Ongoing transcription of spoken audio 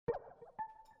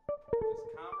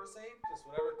conversate, just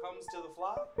whatever comes to the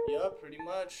fly. Yeah, pretty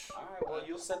much. All right, well,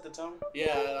 you'll set the tone.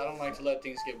 Yeah, I don't like to let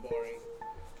things get boring.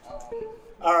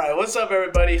 All right, what's up,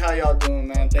 everybody? How y'all doing,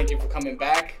 man? Thank you for coming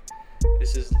back.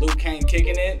 This is Luke Kane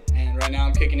kicking it, and right now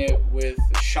I'm kicking it with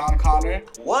Sean Connor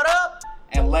What up?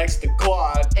 and Lex the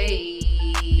Quad. Hey.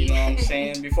 You know what I'm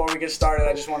saying? Before we get started,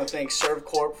 I just want to thank Serve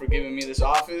Corp for giving me this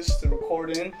office to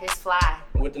record in It's fly.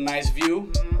 with a nice view.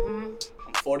 Mm-hmm.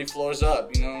 I'm 40 floors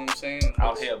up, you know what I'm saying?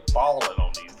 Out here balling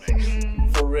on these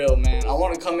things. For real, man. I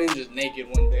want to come in just naked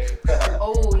one day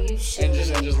Oh, you should. and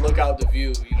just look out the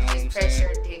view, you know what I'm Just press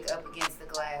saying? your dick up against the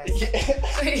glass.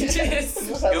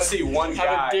 Just You'll see one have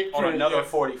a guy dick on print, another yeah.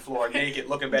 40 floor naked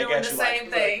looking back Doing at the you same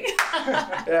like, thing.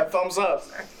 Yeah, thumbs up.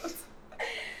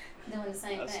 Doing the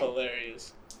same That's thing.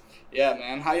 hilarious. Yeah,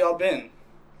 man. How y'all been?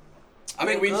 I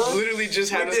mean, we Good. literally just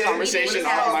had We this did. conversation We did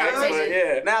off have mic, this but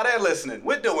conversation. Now they're listening.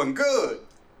 We're doing good.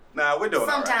 Nah, we're doing all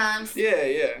right. Sometimes, yeah.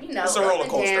 you know, It's a up roller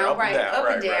and coaster, down, up and right, down, up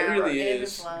right, and right. down, It really ebb and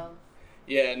is. flow.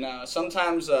 Yeah, nah.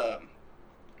 Sometimes,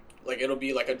 like, it'll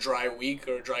be like a dry week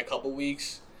or a dry couple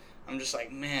weeks. I'm just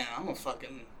like, man, I'm a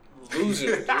fucking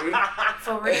loser, dude.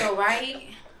 For real, right?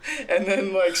 And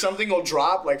then, like, something will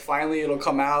drop, like, finally it'll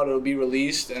come out, it'll be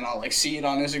released, and I'll, like, see it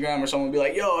on Instagram, or someone will be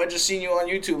like, yo, I just seen you on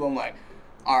YouTube. I'm like,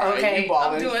 all right, Okay, you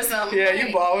balling. I'm doing something Yeah, right.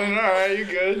 you balling. All right, you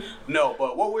good. No,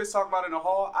 but what we was talking about in the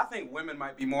hall, I think women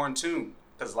might be more in tune.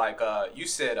 Because, like, you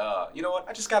said, you know what,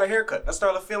 I just got a haircut. I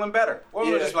started feeling better.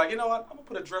 Women Yeah. are just like, you know what, I'm going to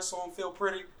put a dress on, feel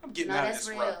pretty. I'm getting No, out of that's this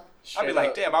real. rut. I'd Straight be like,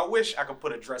 up. damn, I wish I could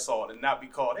put a dress on and not be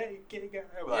called, hey, kitty guy.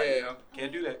 I'd be like, Yeah. you know,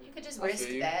 can't do that. You could just I risk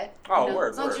feel you. that. Oh, you know, word,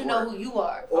 as long as word, you know word. who you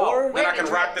are. Or- then Wear I can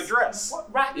rock the dress.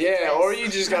 Rock the Yeah, dress. or you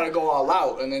just gotta go all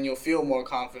out, and then you'll feel more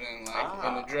confident, like,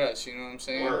 in the Ah. dress, you know what I'm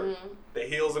saying? Word. The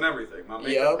heels and everything, my man.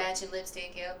 Yep. Matching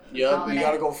lipstick, yep. All Yup, of you that.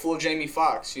 gotta go full Jamie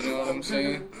Foxx, you know what I'm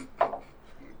saying?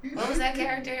 What was that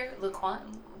character?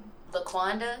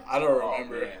 Laquanda? I don't Oh,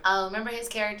 remember. man. Remember his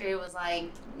character? It was like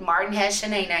Martin had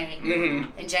Shanae, hmm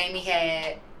and Jamie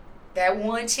had that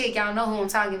one chick. Y'all know who I'm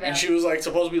talking about. And she was, like,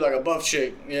 supposed to be, like, a buff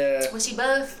chick, yeah. Was she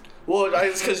buff? Well,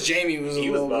 it's because Jamie was a He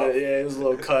was little buff. bit, yeah, he was a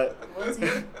little cut. Was he?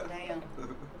 Damn.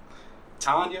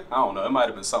 Tanya? I don't know. It might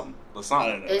have been something. Or I something.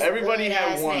 don't know. It's Everybody good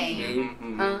had ass one, name. dude.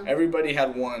 Mhm. Huh? Everybody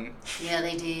had one, Yeah,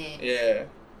 they did. yeah.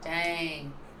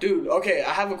 Dang. Dude, okay,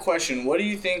 I have a question. What do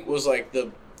you think was, like,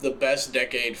 the best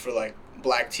decade for, like,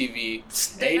 black TV?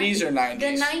 80s or 90s?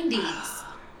 The 90s.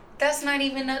 That's not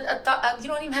even a thought. You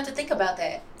don't even have to think about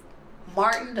that.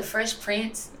 Martin, the Fresh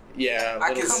Prince. Yeah, I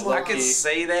Little can, Come I on. can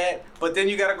say that, but then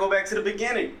you got to go back to the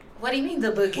beginning. What do you mean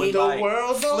the boogie? With The like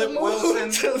world don't Flip move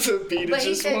Wilson. till the beat but of he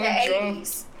just said one the drum.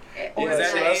 80s. Yeah, Or Is the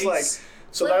that the that's 80s? like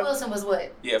so Flip that Wilson was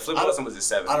what? Yeah, Flip I don't- Wilson was the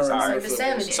 70s. I don't all remember right. the Flip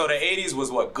 70s. Wilson. So the 80s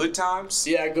was what? Good times?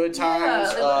 Yeah, good Yeah, times.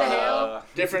 like, what the hell?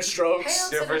 Different strokes. Hell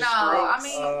to the no. Different I Strokes.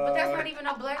 mean, but that's not even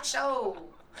a black show.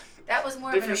 That was more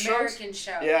of an Different Strokes? American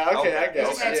show. Yeah, okay, Okay. I It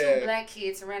just guess. had two Yeah. black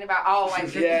kids surrounded by all white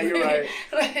people. Yeah, you're right.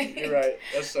 Like, You're right.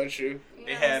 That's so true. you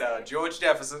They know had what I'm saying? George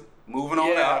Jefferson moving on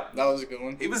Yeah, out. that was a good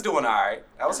one. He was doing all right.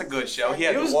 That was a good show. He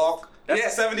had It to was- walk. That's yeah.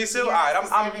 the 70s too? Yeah, All right, that's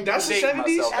the I'm 70s. That's the dating 70s?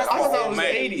 myself. I That's thought my that old was the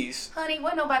man. 80s. Honey,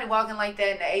 wasn't nobody walking like that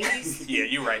in the 80s. Yeah,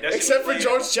 you're right. That shit Except for was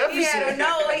George weird. Jefferson. He had a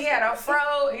no, he had a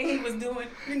fro, and he was doing,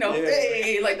 you know, Yeah.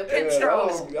 hey, like the pimp Yeah,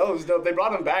 stroke. that was dope. They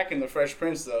brought him back in the Fresh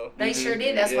Prince though. They sure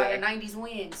did. That's why Yeah. the 90s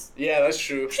wins. Yeah, that's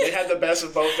true. They had the best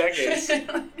of both decades.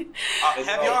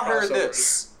 Have all y'all heard crossovers.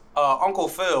 this? Uncle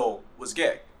Phil was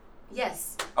gay.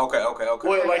 Yes, Okay.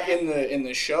 Wait, like in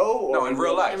the show or No, in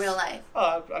real life. in real life.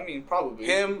 I mean, probably.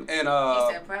 Him and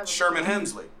He said probably. Sherman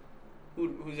Hemsley. Who's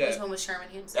Which that? one was Sherman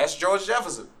himself? That's George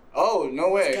Jefferson. Oh, no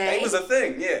way. Okay. They was a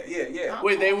thing. Yeah. Oh.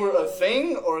 Wait, they were a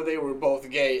thing or they were both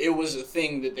gay? It was a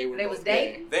thing that they were They both was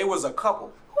gay. dating? They was a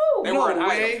couple Woo. They No were an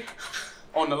way. item.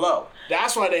 on the low.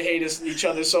 That's why they hate each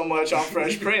other so much on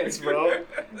Fresh Prince, bro.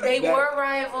 They That- were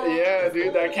rivals. Yeah,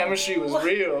 dude, that chemistry was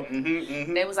real.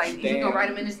 They was like, you Damn. gonna write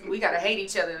them in this, we gotta hate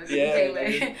each other. Yeah,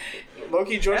 Okay, dude.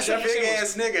 Low-key, George That's a Jefferson big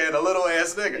was ass nigga and a little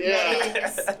ass nigga. Yeah.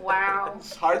 Yes. Wow.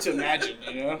 hard to imagine,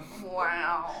 you know?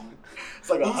 Wow. It's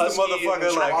like a Who's the husky and a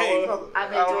motherfucker like, hey,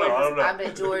 chihuahua. I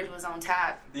bet George was on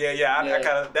top. I Yeah. kind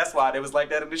of. That's why they was like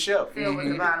that in the show. Phil was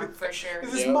the bottom for sure.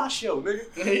 This is Yeah. my show,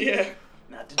 nigga. Yeah,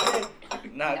 Not today.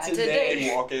 not Not today.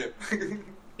 today. Walk in.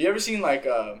 You ever seen like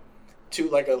a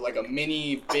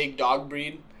mini big dog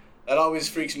breed? That always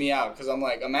freaks me out because I'm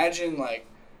like, imagine like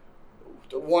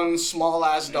the one small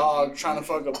ass dog trying to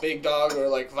fuck a big dog or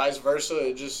like vice versa.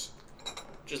 It just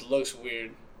looks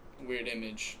weird. Weird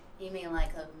image. You mean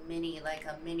like a mini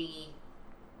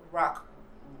rock,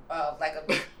 like a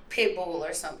pit bull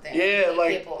or something? Yeah, Mini like-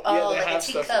 pit bull. yeah, Oh, they like a have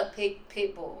stuff- teacup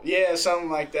pit bull. Yeah, something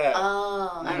like that.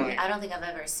 Oh, I'm like- I don't think I've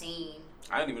ever seen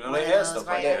I didn't even know One they of had those stuff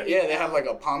right like there. that. Yeah, they have like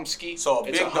a Pomsky. So a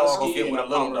It's big dog husky will get and with a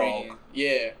little Pomeranian. dog.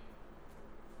 Yeah.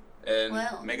 And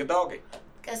Well. make a doggy.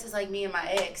 Guess it's like me and my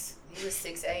ex. He was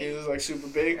 6'8". He was like super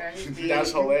big. Yeah, he's big.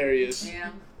 That's hilarious. Yeah.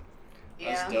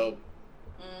 That's dope.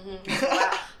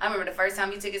 Wow. I remember the first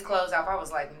time he took his clothes off, I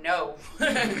was like, no, we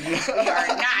are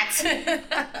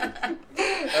not.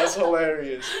 That's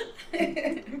hilarious.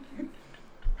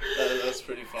 That's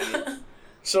pretty funny.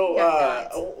 So,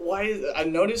 why is I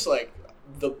noticed like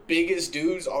the biggest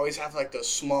dudes always have like the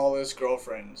smallest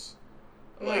girlfriends.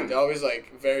 Like they're always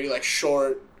like very like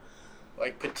short,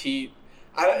 like petite.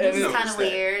 This is noticed kind of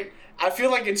that. weird. I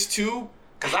feel like it's two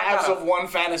 'Cause I halves got a- of one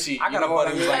fantasy. I you got a know what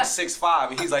buddy I who's mean? like 6'5",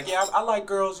 and he's like, yeah, I like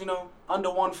girls, you know, under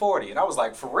 140. And I was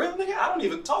like, for real, nigga? I don't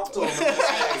even talk to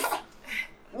him.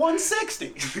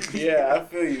 160. Yeah, I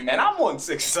feel you, man. And I'm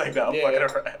 160, like, no, I'm Yeah. fucking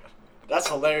around. That's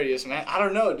hilarious, man. I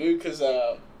don't know, dude, because,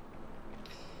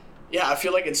 yeah, I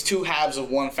feel like it's two halves of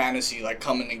one fantasy, like,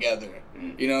 coming together.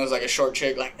 You know, it's like a short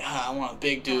chick, like, I want a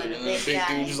big dude. And then a big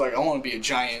dude just like, I want to be a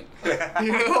giant.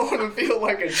 You know, I want to feel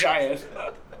like a giant.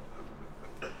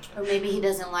 Or maybe he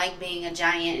doesn't like being a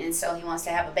giant, and so he wants to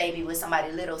have a baby with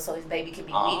somebody little, so his baby can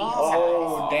be medium size.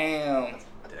 Oh, damn.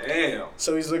 Damn.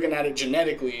 So he's looking at it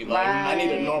genetically, like, I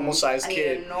need a normal sized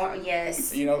kid.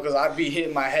 Yes. You know, because I'd be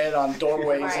hitting my head on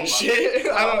doorways and Right. shit.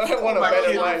 I want a My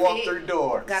better kid life. walk through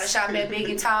doors. Got to shop at Big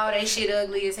and Tall. They shit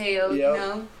ugly as hell, you Yep.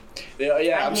 know?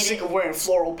 Yeah, I'm get sick it. of wearing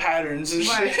floral patterns and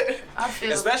Right. shit. I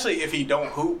feel Especially if he don't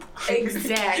hoop.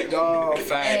 exactly. Oh,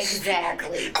 facts.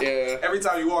 Exactly. Yeah. Every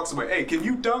time you walk somewhere, hey, can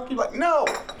you dunk? You're like, no.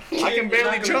 I can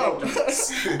barely jump.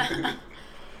 jump.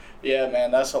 Yeah,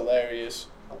 man, that's hilarious.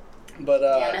 But,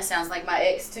 Yeah, that sounds like my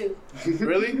ex too.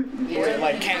 really? Yeah.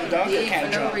 Like, can't dunk or Yeah, can't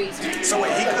for no jump? reason. So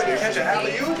wait, he couldn't catch an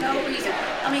alley-oop? For no reason.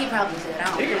 I mean, he probably could. I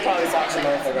don't He know. could probably box a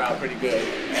motherfucker out pretty good.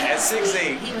 At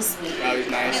 6'8". He was sweet. Oh, he's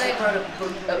nice. He like wrote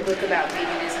a book about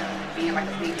veganism, being like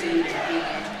a big dude and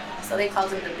vegan. So they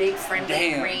called him the Big Friendly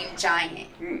Damn. Green Giant.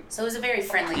 So he was a very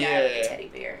friendly guy Yeah. with a teddy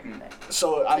bear. But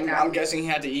So I'm guessing he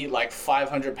had to eat like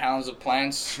 500 pounds of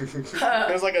plants.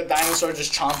 It was like a dinosaur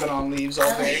just chomping on leaves all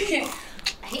day.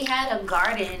 he had a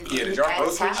garden He had a at jar-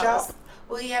 his grocery house. shop?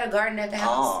 Well, he had a garden at the house.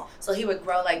 Oh. So he would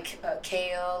grow like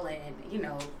kale and, you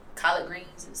know, collard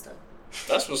greens and stuff.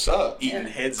 That's what's up. Eating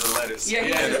heads of lettuce. Yeah,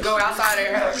 he would just go outside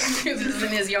their house. He was just in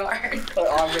his yard.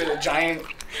 Like Andre the Giant.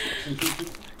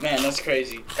 Man, that's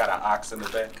crazy. Got an ox in the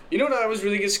back. You know what I always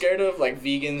really get scared of? Like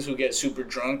vegans who get super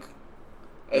drunk.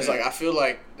 It's like, I feel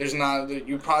like there's not,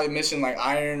 you're probably missing like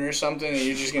iron or something and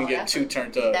you're just gonna get too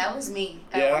turned up. That was me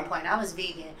at Yeah? one point. I was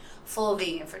vegan, full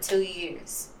vegan for 2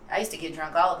 years. I used to get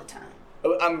drunk all the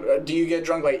time. Do you get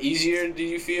drunk like easier, do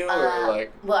you feel? Or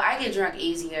like, Well, I get drunk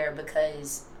easier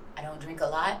because I don't drink a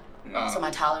lot, so my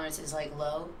tolerance is like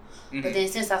low. But then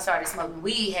since I started smoking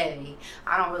weed heavy,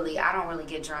 I don't really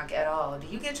get drunk at all. Do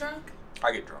you get drunk?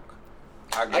 I get drunk.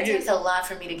 It takes a lot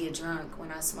for me to get drunk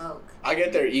when I smoke. I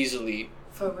get there easily,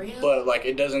 For real? but like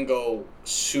it doesn't go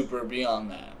super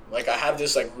beyond that. Like I have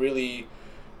this like really,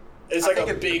 it's I like a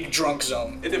think big drunk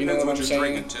zone. It You know depends what I'm you're saying?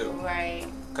 drinking too. Right.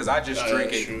 Cause I just Oh,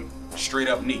 drink that's it true. straight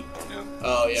up neat. You know?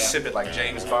 Oh yeah. Sip it like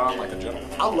James Bond, like a gentleman.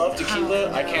 I love tequila.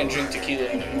 Oh, I no. can't drink tequila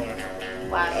anymore.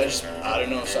 Why? I don't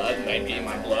know, so I might be in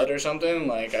my blood or something.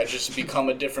 Like I just become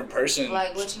a different person.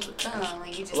 Like what you become?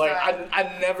 Like you just Like start-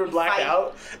 I never black fight.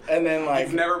 out, and then like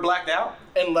You've never blacked out?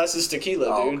 unless it's tequila,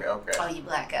 Oh, dude. okay. Oh, you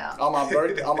black out. On my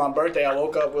birthday, I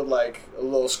woke up with like a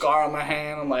little scar on my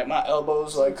hand. I'm like my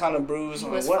elbows like kind of bruised. I'm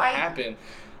You like, was what fighting. happened?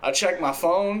 I checked my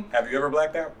phone. Have you ever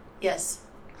blacked out? Yes.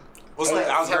 I was going to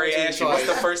ask you, what's the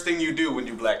twice. first thing you do when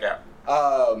you black out?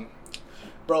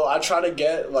 Bro, I try to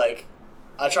get like,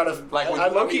 Like when, I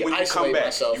when low-key you come isolate back,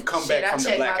 myself. you come Shit, back I from the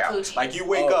check my blackout. coochie. Like you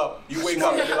wake Oh, up, and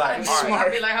you're like, all Smart. right,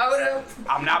 I'll be like, hold up.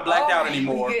 I'm not blacked out Oh,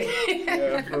 anymore.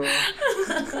 Yeah, for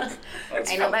real.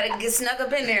 Ain't nobody get snuck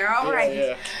up in there. All right.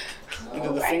 Yeah. You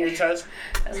do the finger touch.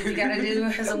 That's what you gotta do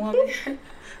as a woman.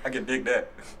 I can dig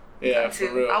that. Yeah,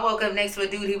 for real. I woke up next to a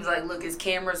dude. He was like, "Look, his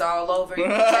camera's all over you."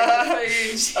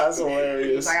 He's That's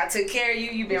hilarious. like, "I took care of you.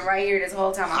 You've been right here this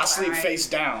whole time." I sleep face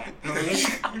down.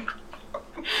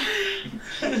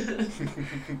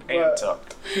 And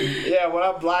tucked. Yeah, when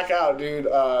I black out, dude,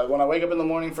 when I wake up in the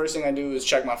morning, first thing I do is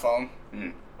check my phone.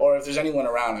 Or if there's anyone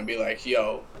around, I'd be like,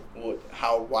 yo,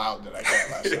 how wild did I get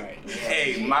last night? You know?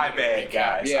 Hey, my bad,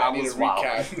 guys. Yeah, I I need was a wild.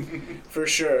 recap. For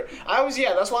sure.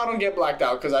 That's why I don't get blacked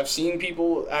out, because I've seen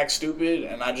people act stupid,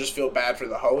 and I just feel bad for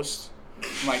the host.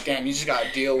 I'm like, damn, you just got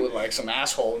to deal with, like, some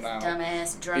asshole now.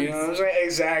 Dumbass drunk. You know what I'm saying?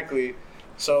 Exactly.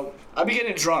 So, I be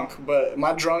getting drunk, but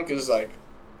my drunk is, like,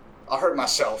 I'll hurt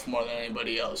myself more than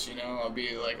anybody else, you know? I'll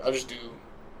be like, I'll just do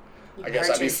You I guess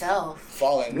hurt I'd be yourself.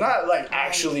 falling. Not like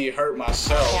actually hurt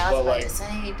myself, Okay, I was but about like to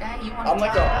say, Dad, you want I'm to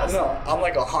like talk a about I'm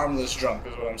like a harmless drunk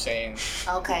is what I'm saying.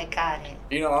 Okay, got it.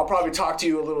 You know, I'll probably talk to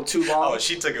you a little too long. Oh,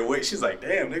 she took it away. She's like,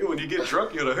 damn, nigga, when you get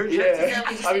drunk, you'll hurt you. Yeah,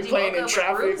 I be playing in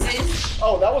traffic.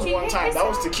 Oh, that was one time. That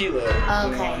was tequila. You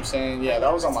know what I'm saying? Yeah,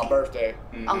 that was on my birthday.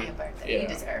 Mm-hmm. On your birthday. Yeah. You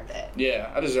deserve that.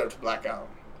 Yeah, I deserve to black out.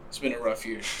 It's been a rough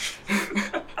year.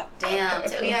 Damn.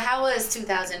 So, yeah, how was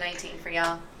 2019 for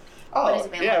y'all? What has Oh,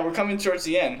 it been yeah, like? we're coming towards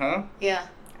the end, huh? Yeah.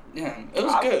 Yeah, it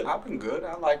was good. I've been good.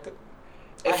 I liked it.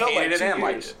 It I felt like hated 2 it and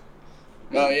liked years.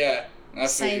 it. Oh, yeah. I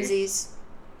figured. Samesies.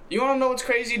 You want to know what's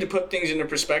crazy? To put things into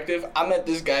perspective, I met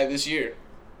this guy this year.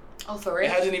 Oh, for It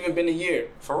real? hasn't even been a year.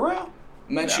 For real?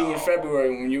 Met you in No. February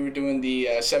when you were doing the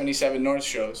 77 North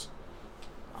shows.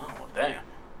 Oh, damn.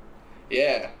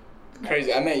 Yeah.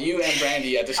 Crazy. I met you and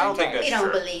Brandy at the I same don't think time. that's You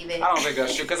don't true. believe it. I don't think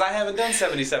that's true because I haven't done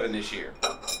 77 this year.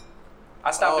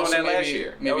 I stopped doing so that last maybe-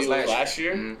 year. maybe that was it was last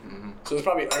year? Mm-hmm. So it was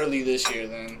probably early this year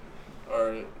then.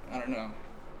 Or, I don't know.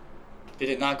 Did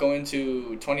it not go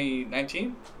into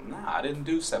 2019? Nah, I didn't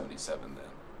do 77 then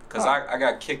because Huh. I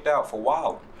got kicked out for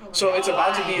wilding. So it's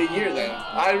about to be a year then.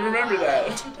 I remember that.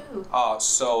 What'd you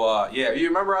do? Yeah, you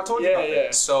remember I told you Yeah, about yeah.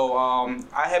 that. So,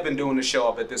 I have been doing the show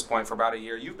up at this point for about a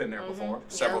year. You've been there before,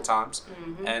 several times.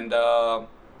 And,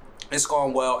 it's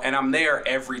going well, and I'm there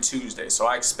every Tuesday. So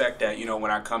I expect that, when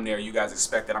I come there, you guys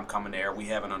expect that I'm coming there. We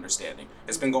have an understanding.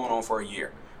 It's been going on for a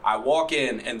year. I walk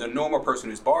in, and the normal person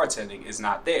who's bartending is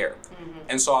not there.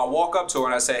 And so I walk up to her,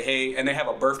 and I say, hey, and they have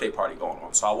a birthday party going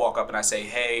on. So I walk up, and I say,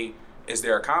 hey, is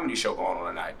there a comedy show going on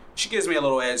tonight? She gives me a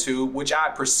little attitude, which I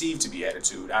perceive to be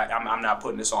attitude. I'm not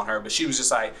putting this on her, but she was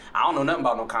just like, I don't know nothing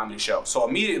about no comedy show. So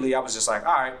immediately I was just like,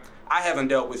 all right, I haven't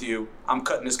dealt with you. I'm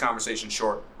cutting this conversation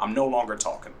short. I'm no longer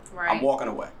talking. Right. I'm walking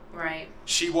away. Right.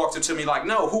 She walked up to me like,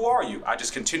 no, who are you? I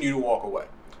just continue to walk away.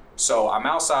 So I'm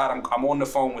outside, I'm on the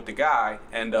phone with the guy,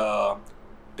 and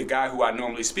the guy who I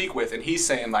normally speak with, and he's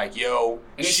saying like, yo,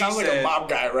 And he she sounds like said- a mob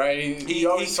guy, right? He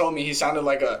always told me he sounded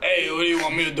like a, hey, what do you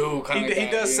want me to do kind of guy. He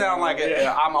does you sound know? like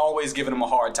Yeah. I'm always giving him a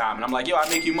hard time, and I'm like, yo, I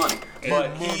make you money.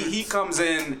 But he comes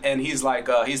in and he's like,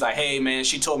 hey man,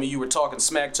 she told me you were talking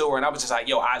smack to her, and I was just like,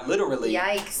 yo, I literally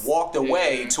Yikes. walked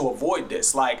away Yeah. to avoid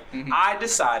this. Like, I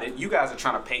decided you guys are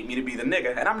trying to paint me to be the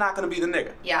nigga, and I'm not gonna be the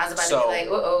nigga. Yeah, I was about So- to be like,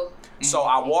 uh-oh. So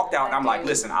I walked out and I'm like,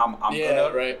 listen, I'm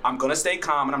Yeah, gonna stay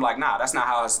calm, and I'm like, nah, that's not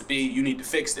how it has to be. You need to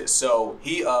fix this. So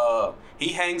he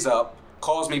hangs up,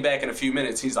 calls me back in a few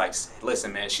minutes. He's like,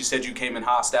 listen, man, she said you came in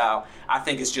hostile. I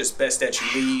think it's just best that you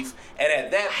leave. And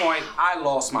at that point, I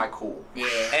lost my cool. Yeah.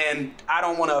 And I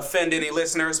don't want to offend any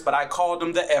listeners, but I called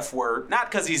him the F word,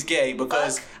 not because he's gay,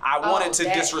 because I wanted to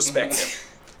that. disrespect him.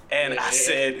 And I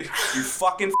said, you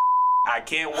fucking I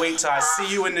can't wait till I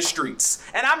see you in the streets.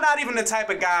 And I'm not even the type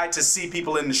of guy to see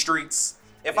people in the streets.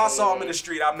 If I saw him in the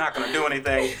street, I'm not gonna do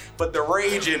anything. But the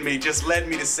rage in me just led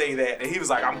me to say that. And he was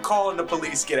like, I'm calling the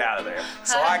police, get out of there.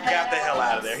 So I got the hell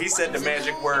out of there. He said the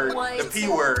magic word, the P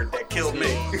word that killed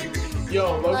me.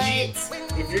 Yo, Loki,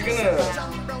 What? if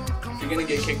you're gonna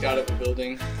get kicked out of the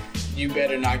building, you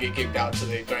better not get kicked out till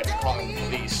they threaten calling the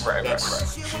police. Right.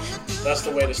 That's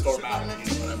the way to storm out.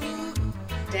 You know what I mean?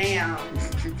 Damn.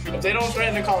 If they don't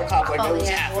threaten to call the cops, like I've it only was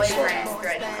had half a storm boyfriends out.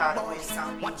 threaten to call the police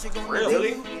on me.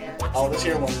 Really? Yeah. Oh, let's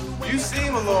hear one. You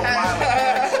seem a little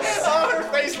violent. Oh, her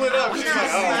face lit up. She's like,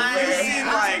 oh. You seem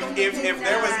like if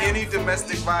there was any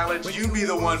domestic violence, you'd be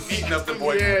the one beating up the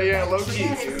boyfriend. Yeah, low key.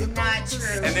 That is not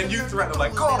true. And then you threaten,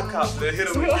 like, call the cops, then hit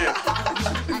him again.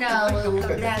 No,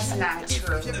 that's not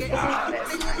true. No, that's not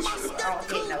true. I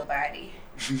don't hit nobody.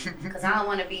 Because I don't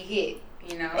want to be hit.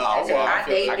 You know, Oh, well, I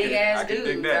date I big can ass dig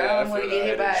dudes. that. I I don't want to feel get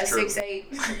hit that. by a It's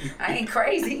true. 6'8". I ain't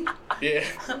crazy. Yeah.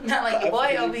 I'm not like the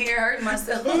boy over here hurting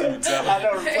myself. I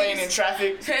know we're playing in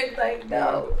traffic. Like,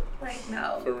 no. Like,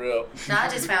 no. For real. No, I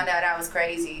just found out I was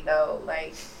crazy, though.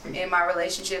 Like, in my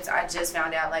relationships, I just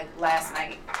found out, like, last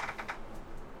night.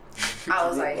 I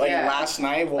was like, yeah. Last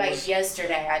night, Like,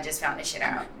 yesterday, I just found this shit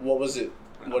out. what was it?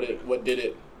 What did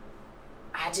it?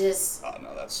 I just, Oh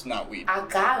no, that's not weed. I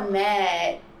got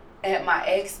mad at my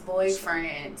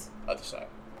ex-boyfriend Other side.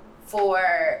 for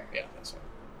Yeah, that's it.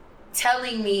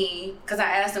 telling me, because I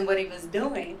asked him what he was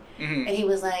doing, Mm-hmm. and he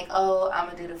was like, oh, I'm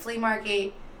going to do the flea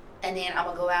market, and then I'm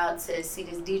going to go out to see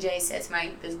this DJ set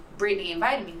tonight, because Brittany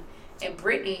invited me. And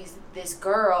Brittany's this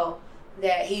girl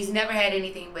that he's never had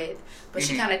anything with, but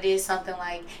she kind of did something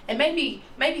like, and maybe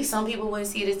some people wouldn't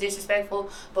see it as disrespectful,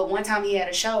 but one time he had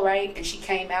a show, right, and she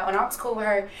came out, and I was cool with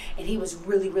her, and he was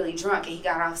really, really drunk, and he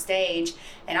got off stage,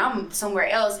 and I'm somewhere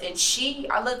else, and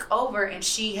I look over, and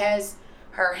she has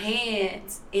her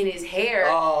hands in his hair,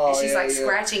 and she's like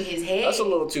scratching his head. That's a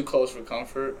little too close for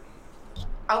comfort.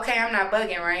 okay, I'm not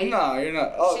bugging, right? No, you're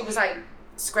not. Oh, She was like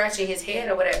scratching his head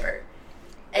or whatever.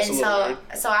 That's And a little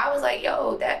so I was like,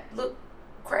 yo, that looked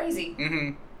crazy.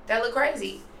 Mm-hmm. That looked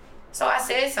crazy. So I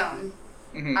said something.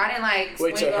 Mm-hmm. I didn't like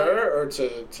Wait, to swing on- her or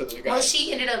to the guy? Well,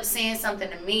 she ended up saying something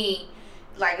to me,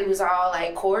 like it was all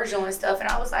like cordial and stuff, and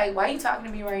I was like, why are you talking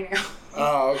to me right now?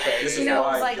 Oh, okay. This You is know, it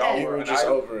why was like y'all that. You were were an just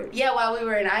idol. over it. Yeah, while we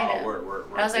were in Ida. Oh, word.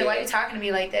 And I was like, why are Yeah. you talking to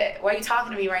me like that? Why are you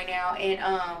talking to me right now? And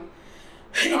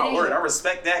Oh, word. I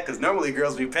respect that because normally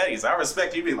girls be petty. So I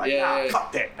respect you being like, Yeah, nah, yeah.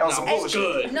 fuck that. That was some No, it's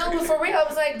bullshit. good. No, but for real, I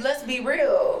was like, let's be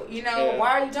real. You know, Yeah.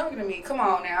 why are you talking to me? Come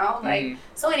on now. Like, Mhm.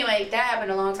 so anyway, that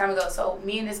happened a long time ago. So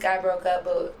me and this guy broke up,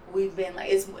 but we've been like,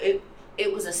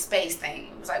 it was a space thing.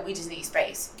 It was like, we just need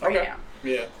space right Okay. now.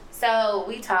 Yeah. So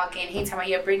we talking. He talking about,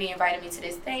 yeah, Brittany invited me to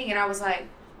this thing, and I was like,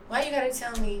 why you gotta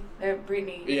tell me that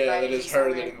Brittany Yeah, that invited is you her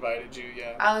somewhere? that invited you.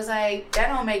 Yeah. I was like, that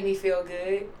don't make me feel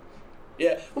good.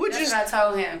 Yeah. Which That's is. what I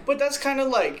told him. But that's kind of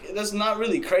like, that's not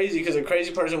really crazy because a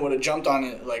crazy person would have jumped on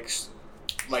it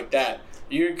like that.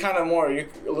 You're a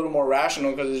little more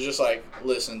rational because it's just like,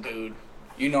 listen, dude,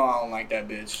 you know I don't like that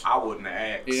bitch. I wouldn't have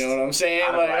asked. You know what I'm saying?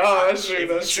 I'd be Like, oh, that's true, If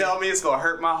that's you true. tell me it's gonna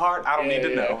hurt my heart, I don't Yeah, need to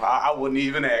yeah. know. I wouldn't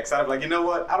even ask. I'd be like, you know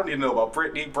what? I don't need to know about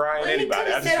Brittany, Brian, But he could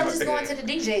anybody. have said, I'm just going to the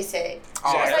DJ set. Oh,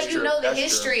 I was that's like, you true. know the That's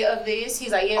history of this.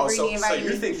 He's like, yeah, Oh, Brittany so invited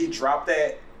you me. think he dropped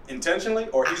that intentionally,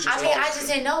 or he's just? I mean, I lost just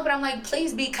it? didn't know, but I'm like,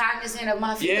 please be cognizant of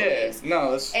my Yeah. feelings.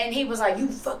 No, that's. And he was like, you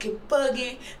fucking bugging.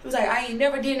 He was like, I ain't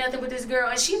never did nothing with this girl.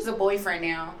 And she has a boyfriend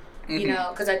now, you know,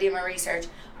 because I did my research.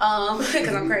 Because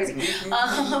I'm crazy.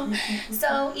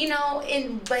 So, you know,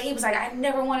 but he was like, I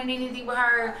never wanted anything with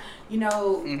her. You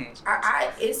know,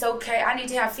 it's okay. I need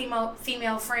to have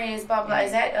female friends, blah, blah.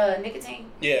 Is that nicotine?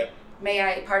 Yeah. May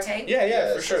I partake?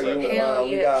 Yeah, for sure. Hell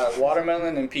We yeah. got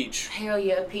watermelon and peach. Hell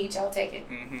yeah, peach. I'll take it.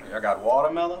 I got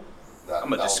watermelon. That- I'm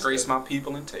gonna that was disgrace good. my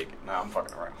people and take it. Nah, I'm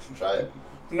fucking around. Try it.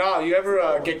 No, you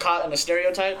ever get caught in a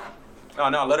stereotype? Oh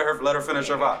no, let her finish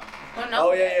her vibe. Well, no,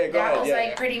 Oh, yeah, go that ahead, was yeah, like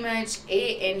yeah. pretty much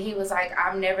it. And he was like,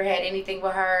 I've never had anything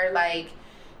with her. Like,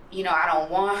 you know, I don't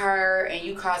want her, and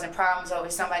you causing problems over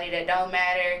somebody that don't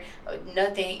matter.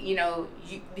 Nothing, you know.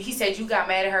 He said you got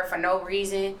mad at her for no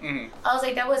reason. I was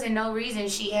like, that wasn't no reason.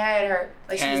 She had her,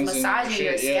 like, she Hands was and massaging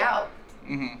your shit, yeah. scalp.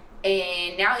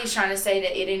 And now he's trying to say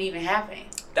that it didn't even happen.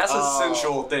 That's a Oh.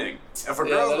 sensual thing. If a Yeah,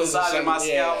 girl's that is a massaging my sen-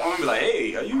 yeah. scalp, I'm gonna be like,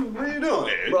 hey, what are you doing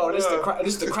there? Bro,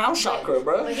 this the crown chakra,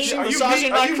 bro. But he- She Are you massaging me-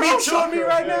 my are you crown me showing me chakra.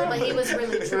 right now? But he was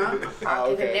really drunk. I'll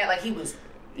give him okay. that. Like, he was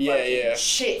Yeah, yeah.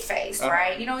 shit faced, Uh-huh.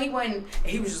 right? You know, he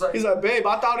was just like, He's like, babe,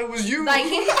 I thought it was you. like,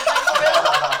 he, like, for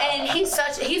real, and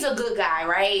he's a good guy,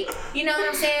 right? You know what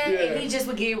I'm saying? Yeah. And he just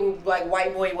would give like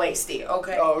white boy wasted,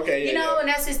 okay? Oh, okay, yeah, You know, yeah. and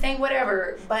that's his thing,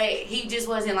 whatever. But he just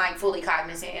wasn't like fully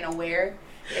cognizant and aware.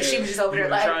 And she was just over You there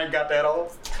would've like, tried and got that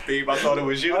off? Babe, I thought it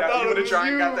was you. I Now thought you it would have was tried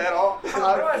and you. got that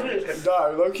off?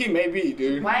 Dog, low key, maybe,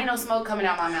 dude. why ain't no smoke coming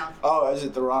out my mouth? Oh, is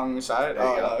it the wrong side? There you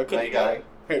Oh, go. no, it could Now be you got that. it.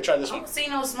 Here, try this I one. don't see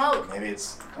no smoke. Maybe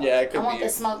it's. Yeah, it I could want be. the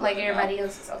smoke like everybody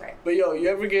else's. Okay. But yo, you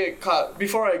ever get caught?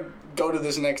 Before I go to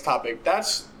this next topic,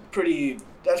 that's pretty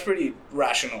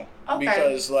rational. Okay.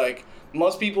 Because like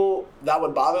most people, that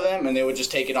would bother them, and they would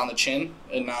just take it on the chin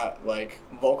and not like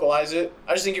vocalize it.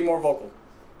 I just think you're more vocal.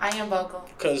 I am vocal.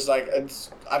 Cause like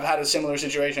I've had a similar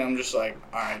situation. I'm just like,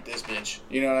 all right, this bitch.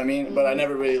 You know what I mean? But I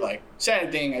never really like said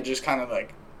anything. I just kind of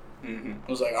like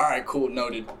was like, all right, cool,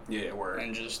 noted, Yeah, word.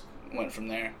 and just went from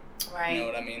there. Right. You know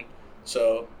what I mean?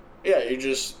 So yeah, you're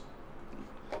just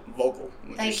vocal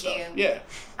with Thank your you. stuff. Yeah,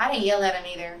 I didn't yell at him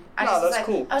either. I No, just was that's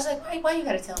like, cool. I was like, why you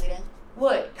gotta tell me that?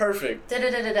 What? perfect. Da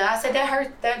da da da da. I said that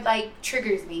hurt. That like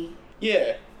triggers me.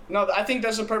 Yeah. No, I think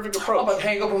that's a perfect I'm approach. about to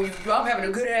hang up on you. I'm having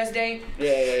a good ass day.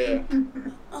 Yeah.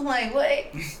 I'm like, what?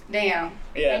 Damn.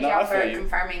 Yeah, Thank no, y'all I for feel you.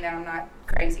 confirming that I'm not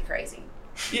crazy.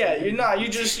 Yeah, you're not. You're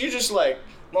just like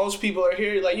most people are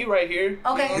here. Like you right here.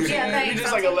 Okay, You know what I'm yeah, saying? thanks. You're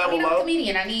just like a level I'm a low.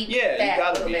 comedian. I need Yeah, you that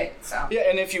gotta a little be. bit. So. Yeah,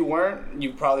 and if you weren't,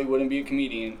 you probably wouldn't be a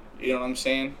comedian. You know what I'm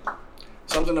saying?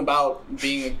 Something about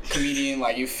being a comedian,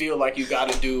 like you feel like you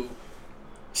gotta do.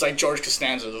 It's like George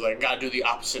Costanza, like gotta do the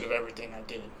opposite of everything I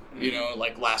did. You know,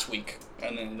 like last week,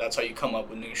 and then that's how you come up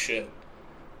with new shit.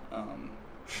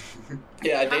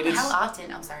 Yeah, I dated. How often?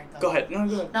 I'm sorry. Go ahead. No,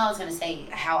 go ahead. No, I was gonna say,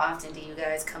 how often do you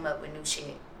guys come up with new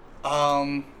shit?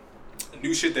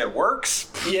 New shit that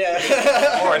works? Yeah.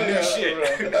 Or new shit?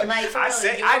 Like, for I real,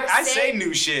 say your I say set-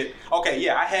 new shit. Okay,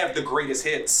 yeah, I have the greatest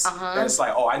hits. Uh-huh. And it's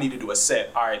like, oh, I need to do a set.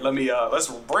 All right, let's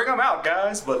bring them out,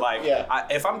 guys. But like, Yeah.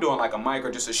 if I'm doing like a mic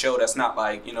or just a show that's not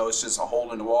like, you know, it's just a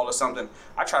hole in the wall or something,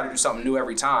 I try to do something new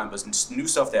every time. But new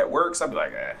stuff that works, I'd be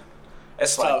like,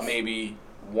 it's like Tough. maybe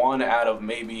one out of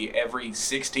maybe every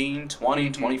 16, 20,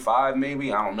 25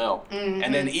 maybe, I don't know.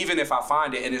 And then even if I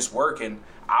find it and it's working,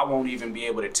 I won't even be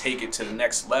able to take it to the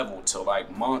next level till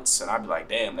like months, and I'd be like,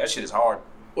 damn, that shit is hard.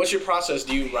 What's your process?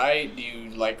 Do you write? Do you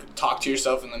like talk to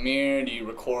yourself in the mirror? Do you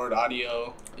record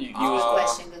audio? Good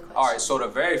question. All right, so the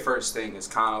very first thing is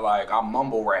kind of like I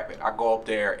mumble rap it. I go up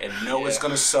there and know it's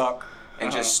gonna suck,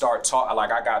 and just start talking.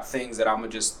 Like I got things that I'm gonna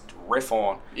just riff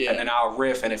on, and then I'll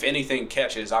riff, and if anything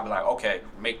catches, I'll be like, okay,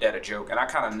 make that a joke. And I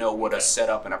kind of know what a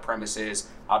setup and a premise is.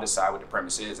 I'll decide what the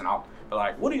premise is, and I'll be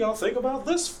like, what do y'all think about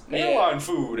this airline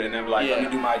food? And then be like, let me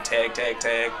do my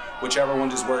tag, whichever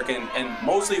one is working. And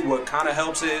mostly what kind of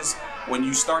helps is when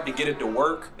you start to get it to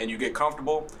work and you get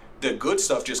comfortable, the good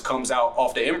stuff just comes out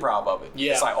off the improv of it.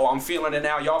 Yeah. It's like, oh, I'm feeling it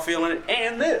now, y'all feeling it,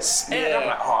 and this. And I'm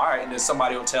like, oh, all right. And then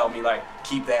somebody will tell me, like,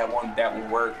 keep that one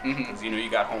work. Because, you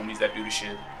got homies that do the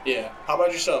shit. Yeah. How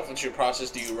about yourself? What's your process?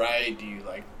 Do you write? Do you,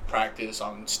 like, practice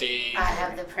on stage? I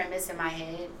have the premise in my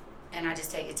head, and I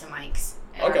just take it to mics,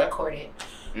 and I record it.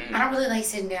 I don't really like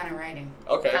sitting down and writing.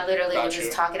 Okay. I literally will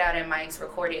just talk it out at mics,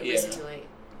 record it, listen to it.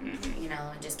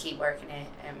 And just keep working it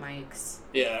at mics.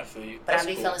 Yeah, I feel you. But I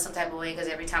be feeling some type of way because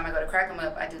every time I go to crack 'em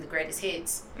up, I do the greatest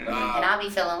hits. And I'll be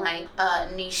feeling like,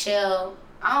 Nichelle,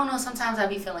 I don't know, sometimes I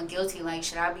be feeling guilty, like,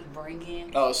 should I be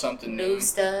bringing something new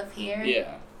stuff here?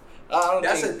 Yeah.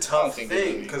 That's a tough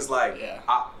thing because, like,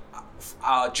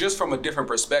 just from a different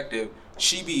perspective,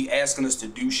 she be asking us to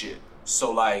do shit.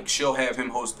 So, like, she'll have him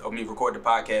record the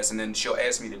podcast, and then she'll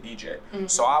ask me to DJ.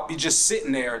 So I'll be just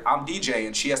sitting there, I'm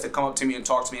DJing, she has to come up to me and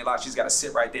talk to me a lot. She's got to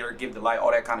sit right there, give the light,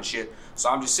 all that kind of shit. So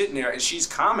I'm just sitting there, and she's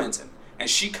commenting, and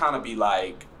she kind of be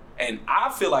like, and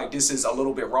I feel like this is a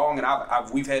little bit wrong,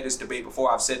 and we've had this debate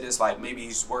before. I've said this, like, maybe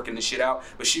he's working this shit out,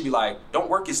 but she'd be like, don't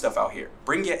work your stuff out here.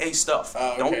 Bring your A stuff.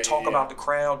 Don't talk about the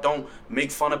crowd. Don't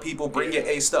make fun of people. Bring your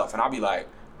A stuff. And I'll be like,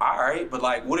 all right, but,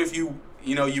 like, what if you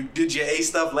did your A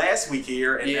stuff last week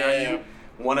here, and now you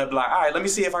want to be like, all right, let me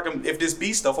see if this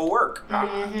B stuff will work.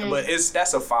 But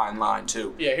that's a fine line,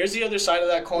 too. Yeah, here's the other side of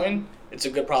that coin. It's a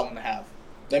good problem to have.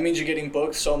 That means you're getting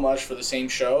booked so much for the same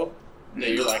show that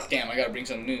you're like, damn, I got to bring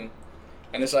something new.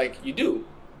 And it's like, you do.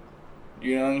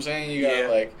 You know what I'm saying? You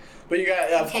got like, but you got,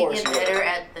 of course. You can get better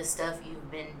at the stuff you've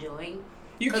been doing.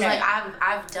 Because, like,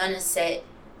 I've done a set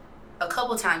a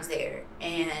couple times there,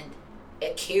 and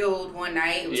it killed one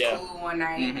night. It was cool one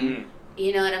night.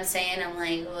 You know what I'm saying? I'm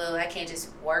like, well, I can't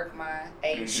just work my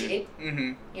A shit.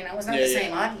 It's not the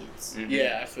same audience.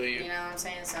 Yeah, I feel you. You know what I'm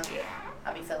saying? So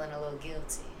I'll be feeling a little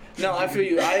guilty. No, I feel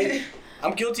you.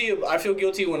 I'm guilty. I feel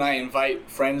guilty when I invite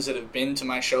friends that have been to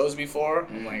my shows before.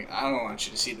 I'm like, I don't want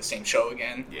you to see the same show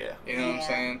again. Yeah. You know what I'm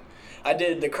saying? I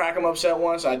did the Crack 'em Up set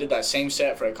once. I did that same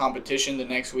set for a competition the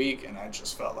next week, and I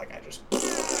just felt like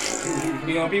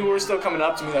people were still coming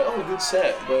up to me like, oh, good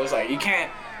set. But it was like, you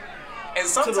can't. And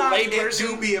sometimes it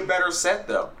do be a better set,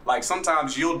 though. Like,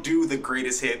 sometimes you'll do the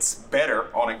greatest hits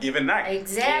better on a given night.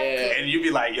 Exactly. Yeah. And you'll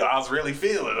be like, yo, I was really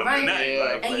feeling them tonight.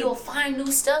 Yeah. And you'll find new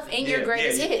stuff in your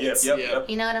greatest hits. Yep.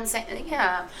 You know what I'm saying?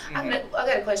 Yeah. I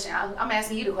got a question. I'm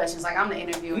asking you the questions like I'm the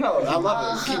interviewer. No, I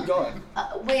love it. Keep going.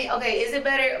 Wait, okay. Is it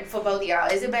better, for both of y'all,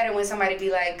 is it better when somebody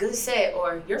be like, good set,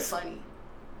 or you're funny?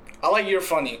 I like you're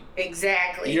funny.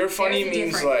 Exactly. You're funny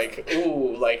means like,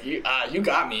 ooh, like you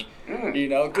got me. You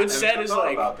know, good set is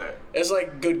like it's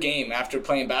like good game after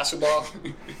playing basketball.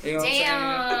 You know what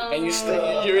I'm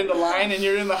saying? And you're in the line and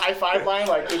you're in the high five line,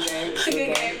 like good game.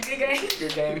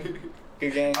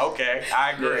 Good game. Okay,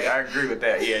 I agree. I agree with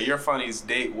that. Yeah, your funny is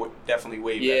definitely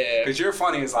way better. Yeah. Because your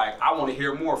funny is like, I want to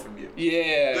hear more from you.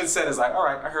 Yeah. Good set is like, all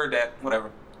right, I heard that.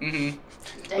 Whatever. I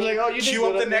was like, oh, you cue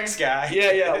up the next guy.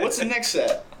 Yeah. What's the next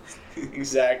set?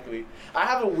 Exactly. I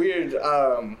have a weird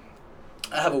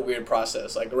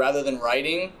process. Like, rather than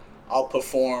writing, I'll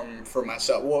perform for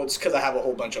myself. Well, it's because I have a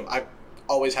whole bunch of. I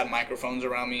always had microphones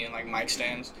around me and like mic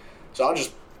stands, so I'll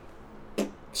just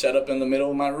set up in the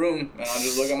middle of my room and I'll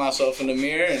just look at myself in the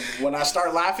mirror. And when I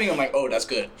start laughing, I'm like, oh, that's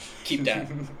good. Keep that.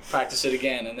 Practice it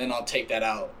again, and then I'll take that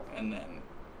out and then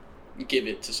give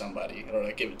it to somebody or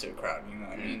like give it to a crowd. You know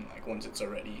what I mean? Like once it's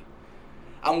already.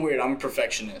 I'm weird. I'm a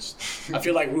perfectionist. I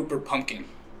feel like Rupert Pumpkin.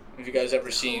 Have you guys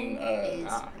ever seen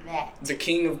The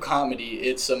King of Comedy?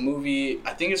 It's a movie.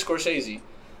 I think it's Scorsese.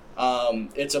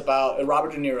 It's about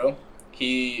Robert De Niro.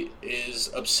 He is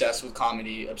obsessed with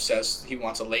comedy. He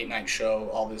wants a late night show.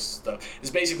 All this stuff. It's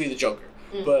basically the Joker.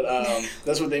 But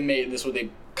that's what they made. That's what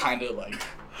they kind of like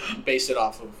based it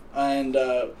off of. And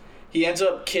he ends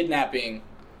up kidnapping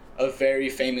a very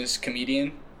famous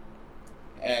comedian.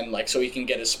 And like so he can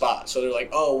get his spot. So they're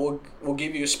like, oh, we'll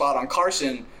give you a spot on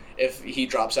Carson if he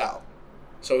drops out.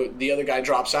 So the other guy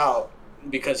drops out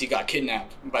because he got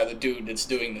kidnapped by the dude that's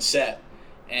doing the set,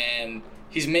 and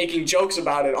he's making jokes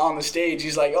about it on the stage.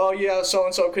 He's like, oh yeah,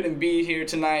 so-and-so couldn't be here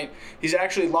tonight. He's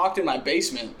actually locked in my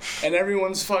basement. And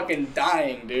everyone's fucking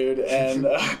dying, dude. And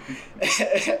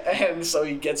and so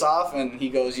he gets off and he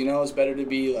goes, you know, it's better to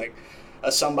be like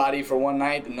a somebody for one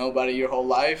night than nobody your whole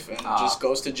life. And just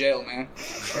goes to jail, man,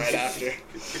 right after.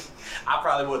 I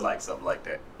probably would like something like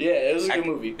that. Yeah, it was a good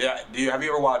movie. Yeah. Have you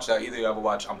ever watched, either you ever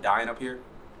watched I'm Dying Up Here?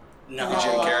 No. The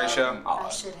Jim Carrey show? I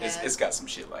should have. It's got some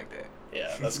shit like that.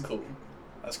 Yeah, that's cool.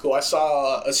 That's cool. I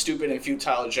saw A Stupid and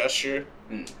Futile Gesture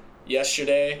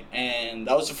yesterday, and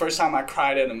that was the first time I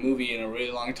cried at a movie in a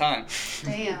really long time.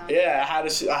 Damn. Yeah,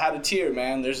 I had a tear,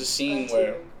 man. There's a scene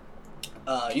where,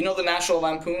 you know the National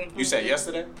Lampoon? You said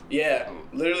yesterday? Yeah,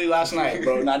 literally last night,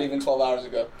 bro. Not even 12 hours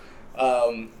ago.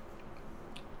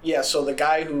 Yeah, so the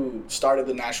guy who started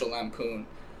the National Lampoon,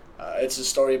 it's a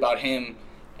story about him,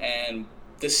 and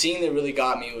the scene that really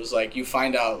got me was like, you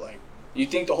find out, like, you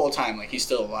think the whole time, like, he's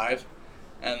still alive,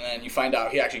 and then you find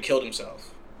out he actually killed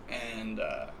himself. And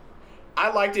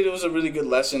I liked it. It was a really good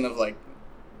lesson of, like,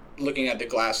 looking at the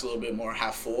glass a little bit more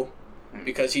half full,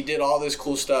 because he did all this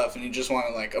cool stuff, and he just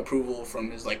wanted, like, approval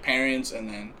from his, like, parents, and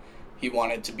then he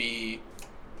wanted to be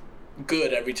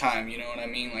good every time, you know what I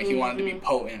mean? Like, he wanted to be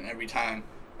potent every time,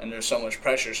 and there's so much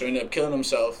pressure, so he ended up killing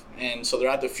himself. And so they're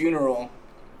at the funeral,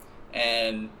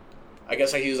 and I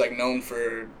guess, like, he was, like, known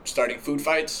for starting food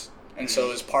fights, and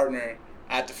so his partner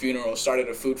at the funeral started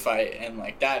a food fight, and,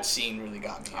 like, that scene really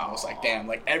got me. I was like, damn,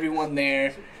 like, everyone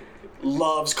there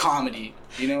loves comedy,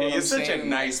 you know what I'm You're such saying? a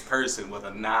nice person with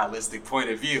a nihilistic point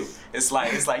of view. It's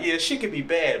like, yeah, shit could be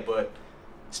bad, but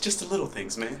it's just the little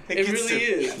things, man. It really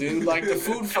is, dude. Like, the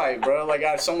food fight, bro. Like,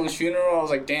 at someone's funeral, I was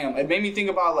like, damn. It made me think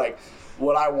about, like,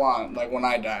 what I want, like, when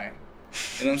I die.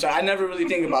 You know what I'm saying? I never really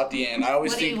think about the end. I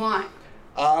always think... What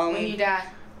do you want when you die?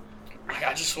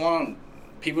 I just want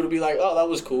people to be like, oh, that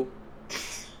was cool.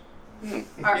 You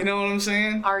know what I'm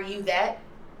saying? Are you that?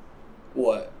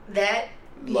 What? That?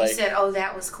 Like, you said, oh,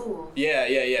 that was cool. Yeah.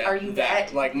 Are you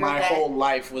that? Like, You're my that? whole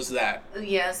life was that.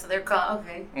 Yeah, so they're called,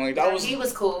 okay. Like, that was... He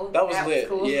was cool. That was lit.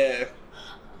 cool. Yeah.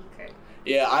 Okay.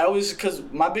 Yeah, I always... Because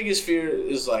my biggest fear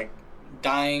is, like,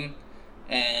 dying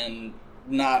and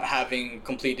not having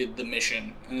completed the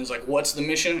mission. And it's like, what's the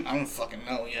mission? I don't fucking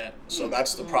know yet. So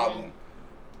that's the problem.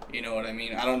 You know what I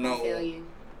mean? I don't know. I feel you.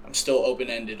 I'm still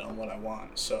open-ended on what I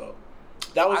want. So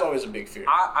that was always a big fear.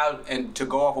 And to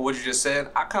go off of what you just said,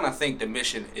 I kind of think the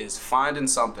mission is finding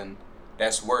something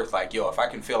that's worth, like, yo, if I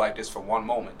can feel like this for one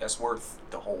moment, that's worth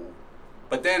the whole.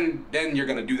 But then you're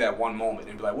going to do that one moment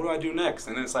and be like, what do I do next?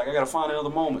 And then it's like, I got to find another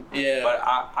moment. Yeah. But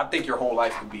I think your whole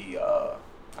life could be, I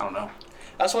don't know.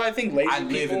 That's why I think lazy I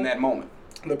live in that moment.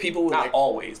 The people with, Not like,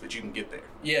 always, but you can get there.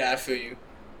 Yeah, I feel you.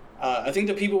 I think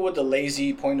the people with the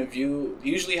lazy point of view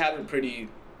usually have it pretty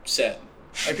set.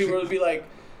 Like, people will be like,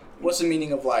 what's the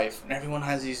meaning of life? And everyone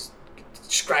has these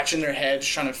scratching their heads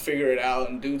trying to figure it out,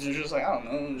 and dudes are just like, I don't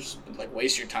know, just like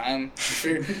waste your time.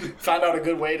 Find out a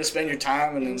good way to spend your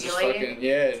time, and then just Enjoy fucking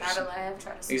it. just, Try to laugh,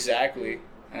 try to exactly.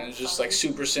 And it's just like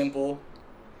super simple,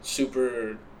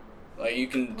 super, like, you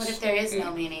can. What if there is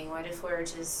no meaning? What if we're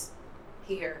just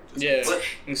here? Yeah,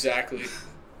 exactly.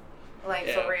 Like,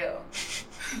 Yeah. for real.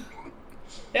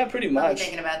 Yeah, pretty I'll be much.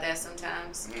 thinking about that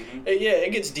sometimes. Yeah,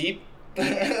 it gets deep.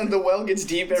 The well gets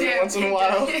deep every once in a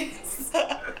while.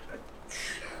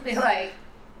 Be like,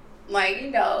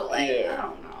 you know, like, Yeah. I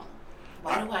don't know.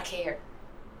 Why do I care?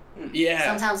 Yeah.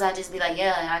 Sometimes I just be like,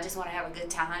 yeah, I just want to have a good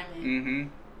time and Mm-hmm.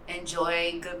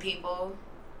 enjoy good people.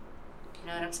 You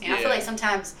know what I'm saying? I Yeah. feel like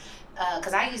sometimes,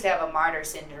 because I used to have a martyr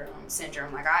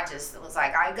syndrome. Like, I just was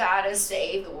like, I gotta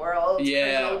save the world.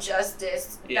 Yeah. Criminal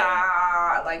justice. Yeah.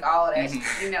 Nah, like all of that,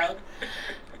 Mhm. you know?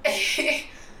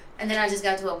 And then I just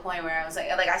got to a point where I was like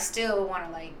I still want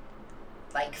to,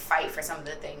 like fight for some of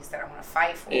the things that I want to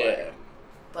fight for. Yeah.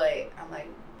 But I'm like,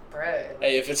 bruh.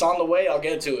 Hey, if it's on the way, I'll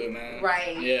get to it, man.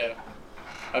 Right. Yeah.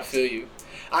 I feel you.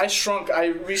 I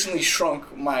recently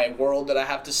shrunk my world that I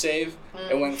have to save.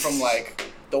 It went from, like,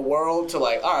 the world to,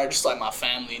 like, all right, just like my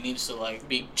family needs to, like,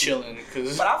 be chilling.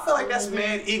 But I feel like that's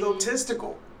mad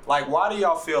egotistical. Like, why do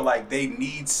y'all feel like they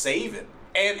need saving?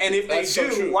 And if That's they so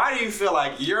do, true. why do you feel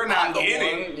like you're not I'm the in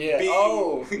one? it? Yeah. Being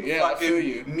Oh, yeah, I fucking feel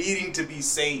you. needing to be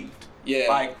saved. Yeah.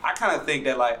 Like, I kind of think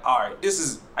that, like, all right,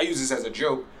 I use this as a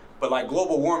joke, but, like,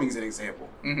 global warming is an example.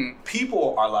 Mm-hmm.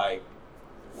 People are like,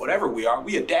 whatever we are,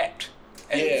 we adapt.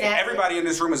 And Yeah. Exactly. everybody in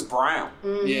this room is brown.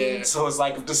 Yeah. So it's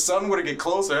like, if the sun were to get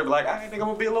closer, it'd be like, I think I'm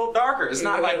going to be a little darker. It's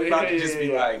not like we're about to just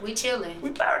be like, We chilling. we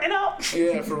burning up.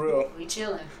 Yeah, for real. We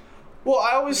chilling. Well,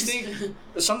 I always think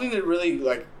something that really,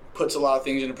 like, puts a lot of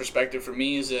things into perspective for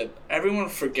me is that everyone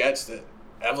forgets that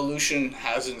evolution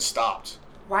hasn't stopped.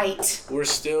 Right. We're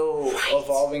still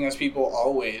evolving as people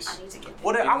always. I need to get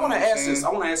What You I know want to what I'm ask this. saying? I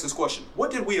want to ask this question. What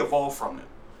did we evolve from then?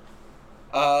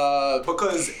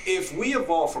 Because if we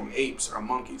evolve from apes or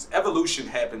monkeys, evolution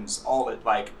happens all at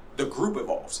like the group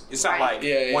evolves. It's not Right.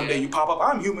 like one day you pop up,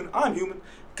 I'm human.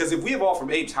 Because if we evolve from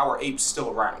apes, how are apes still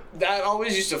around? That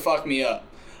always used to fuck me up.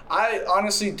 I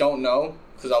honestly don't know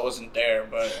because I wasn't there,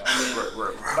 but I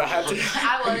mean, if I had to.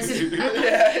 I was.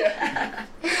 yeah.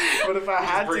 But if I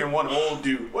had Bringing to. one old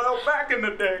dude. Well, back in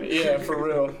the day. Yeah, for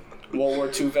real. World War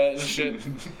II vet and shit.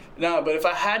 No, but if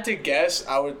I had to guess,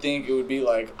 I would think it would be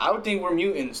like, I would think we're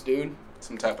mutants, dude.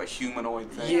 Some type of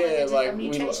humanoid thing. Yeah, Yeah, they did like a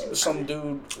mutation. some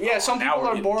dude. Yeah, some Now people we're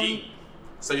are getting born. deep.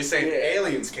 So you're saying Yeah.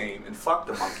 aliens came and fucked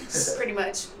the monkeys? Pretty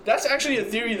much. That's actually a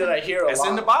theory that I hear a It's lot.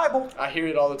 in the Bible. I hear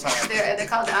it all the time. They're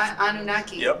called the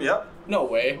Anunnaki. Yep. No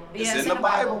way. Yeah, It's in the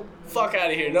Bible. Fuck out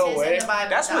of here. No It's way. in the Bible.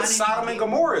 That's The what Sodom and Anunnaki.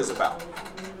 Gomorrah is about.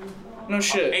 No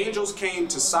shit. Angels came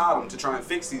to Sodom to try and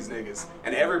fix these niggas,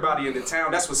 and everybody in the town,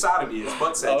 that's what Sodom is,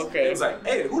 butt sex. Okay. It was like,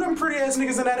 hey, who them pretty ass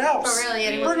niggas in that house? For real,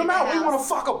 yeah, they Bring was them in out, that we want to house.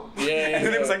 fuck them. Yeah, And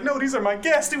then yeah. it was like, no, these are my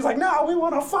guests. He was like, nah, we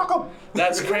want to fuck them.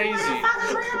 That's crazy.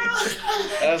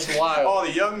 That's wild. All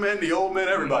the young men, the old men,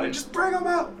 everybody, just bring them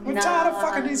out. We're Nah. tired of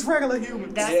fucking these regular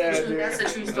humans. That's, Yeah, the true, dude. that's a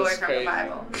true That's story from crazy. the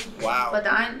Bible. Wow. But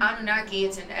the Anunnaki,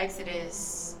 it's in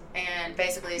Exodus, and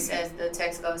basically it says, the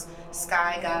text goes,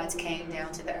 sky gods came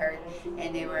down to the earth,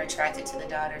 and they were attracted to the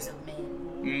daughters of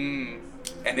men.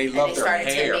 And they And love they their started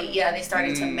hair. to mate, they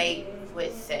started to mate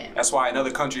with them. That's why in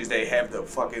other countries they have the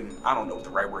fucking, I don't know what the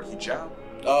right word, hijab.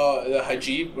 The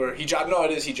hijab or hijab? No,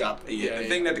 it is hijab. Yeah, the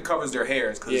thing that covers their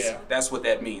hair is because Yeah. that's what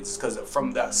that means. Because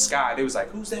from the sky, they was like,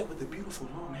 who's that with the beautiful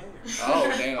long hair? Oh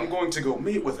I'm damn. going to go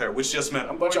meet with her, which just meant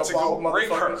I'm Bunch going of to go bald rape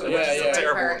her. motherfuckers. Which Yeah, is yeah.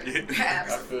 terrible. I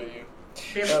Absolutely. feel you.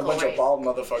 A Biblical bunch of rape. bald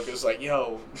motherfuckers like,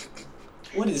 yo,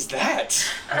 what is that?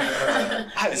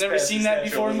 I've never seen that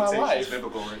before in my life.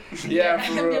 Biblical rape. Yeah,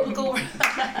 for real. Biblical rape.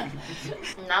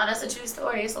 No, that's a true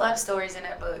story. It's a lot of stories in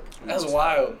that book. That's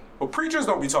wild. But preachers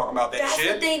don't be talking about that That's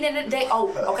shit. the thing that they.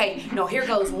 Oh, okay. No, here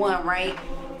goes one. Right.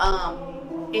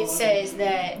 It says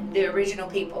that the original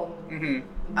people.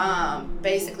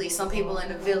 Basically, some people in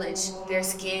the village, their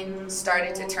skin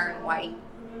started to turn white,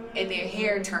 and their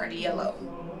hair turned yellow.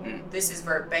 This is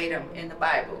verbatim in the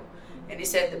Bible, and it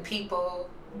said the people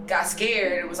got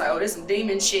scared and was like, "Oh, this some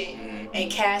demon shit,"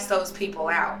 and cast those people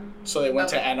out. So they went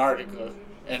to Antarctica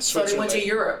and So they Switzerland. went to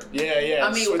Europe. Yeah, yeah.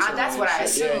 I mean, Switzerland that's what I and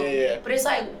shit. assume. Yeah, yeah, yeah. But it's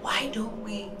like, why don't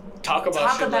we Talk about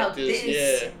talk shit about like this.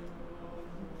 this? Yeah.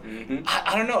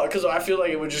 I don't know, because I feel like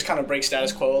it would just kind of break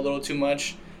status quo a little too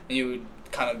much, and you would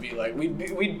kind of be like,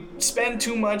 we'd spend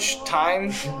too much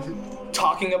time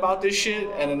talking about this shit,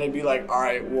 and then they'd be like, all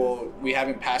right, well, we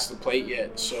haven't passed the plate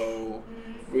yet, so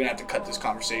we're gonna have to cut this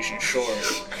conversation short.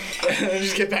 And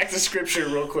just get back to scripture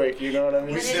real quick, you know what I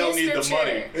mean? But it still is need the scripture.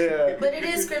 money. Yeah. But it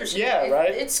is scripture. Yeah,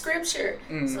 right? It's scripture.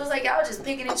 So it's like y'all just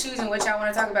picking and choosing what y'all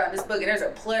want to talk about in this book, and there's a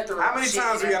plethora. How of many shit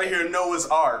times in we that gotta book. hear Noah's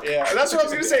Ark? Yeah, that's what I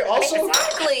was gonna say. Also,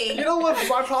 Exactly. you know what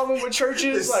my problem with church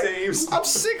is? The Like, same- I'm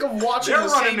sick of watching They're the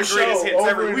running same the greatest show hits over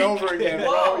every and week. over again.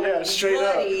 Whoa, Bro. Yeah, straight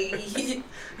up. buddy.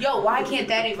 Yo, why can't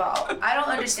that evolve? I don't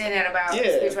understand that about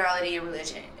Yeah. spirituality and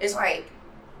religion. It's like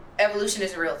evolution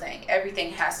is a real thing.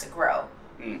 Everything has to grow.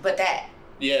 But that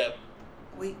Yeah.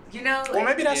 Well,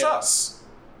 maybe that's Yeah. us.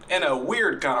 In a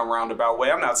weird kind of roundabout way.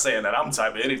 I'm not saying that I'm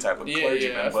any type of Yeah,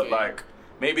 clergyman, yeah, I but feel you. like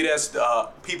maybe that's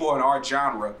people in our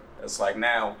genre. It's like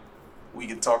now we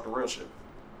can talk the real shit.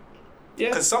 Yeah.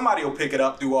 Because somebody will pick it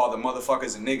up through all the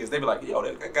motherfuckers and niggas. They be like, yo,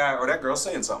 that guy or that girl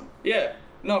saying something. Yeah.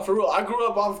 No, for real. I grew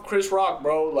up off Chris Rock,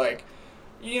 bro. Like,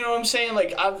 you know what I'm saying?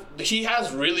 Like, he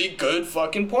has really good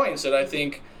fucking points that I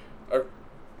think are...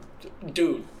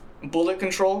 Dude, bullet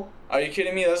control? Are you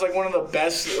kidding me? That's like one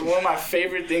of my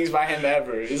favorite things by him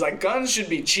ever. He's like, guns should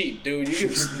be cheap, dude. You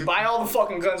can buy all the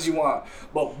fucking guns you want,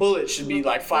 but bullets should be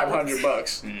like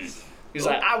 $500. He's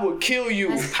like, I would kill you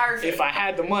That's perfect. if I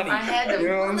had the money. I had the You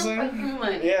know what I'm saying? motherfucking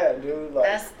money. Yeah, dude.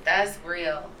 Like, That's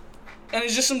real. and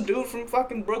it's just some dude from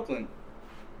fucking Brooklyn.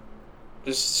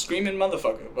 Just screaming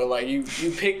motherfucker. But like you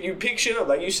pick shit up,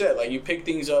 like you said, like you pick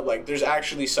things up, like there's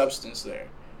actually substance there.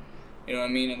 You know what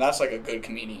I mean? And that's like a good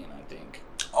comedian, I think.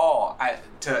 Oh,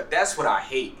 that's what I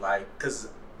hate. Like, cause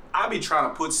I be trying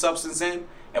to put substance in,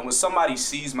 and when somebody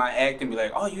sees my act and be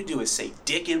like, all you do is say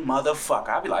dick and motherfucker,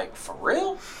 I be like, for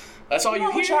real? That's all You you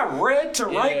know how much hear? I read to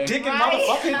Yeah. write dick and Right.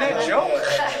 motherfucker in that Yeah.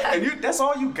 joke? And that's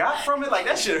all you got from it? Like,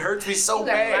 that shit hurts me so You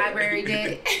got a bad. library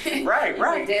dead. Right, You were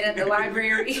right. dead at the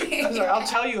library. I was like, I'll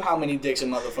tell you how many dicks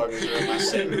and motherfuckers are in my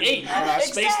set. 8. And I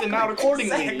spaced them out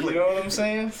accordingly. Exactly. You know what I'm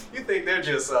saying? You think they're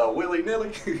just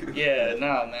willy-nilly? Yeah,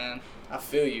 nah, man. I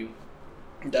feel you.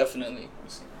 Definitely.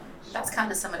 that's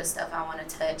kind of some of the stuff I want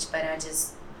to touch, but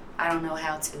I don't know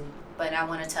how to. But I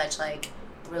want to touch like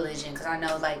religion, because I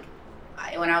know like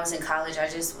when I was in college, I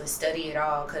just would study it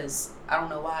all, because I don't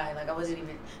know why. Like I wasn't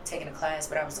even taking a class,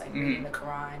 but I was like reading the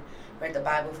Quran, read the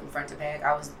Bible from front to back.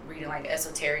 I was reading like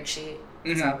esoteric shit,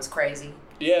 so I was crazy.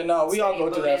 Yeah, no, we all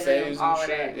go through that phase and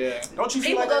shit. Yeah. Don't you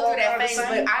feel People like go through that the phase,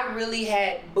 same? but I really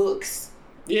had books.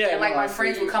 Yeah. And like no, my I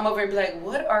friends feel would come over and be like,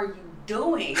 "What are you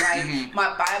doing?" Like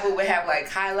my Bible would have like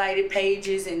highlighted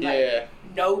pages and like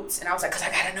notes, and I was like, "Cause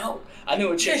I gotta know." I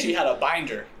knew a chick, she had a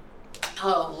binder.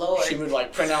 Oh Lord. She would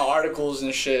like print out articles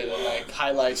and shit and like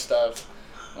highlight stuff.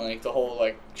 Like the whole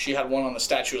like she had one on the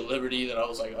Statue of Liberty that I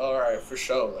was like, all right, for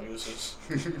sure. Like this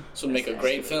would make a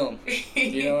great film.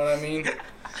 You know what I mean?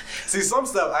 See, some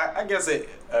stuff, I guess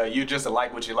you just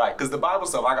like what you like. Because the Bible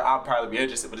stuff, I'll probably be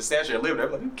interested. But the Statue of Liberty,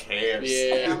 I'm like, who cares?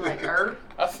 Yeah. I'm like,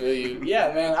 I feel you.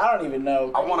 Yeah, man, I don't even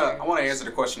know. I wanna answer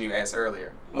the question you asked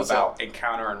earlier about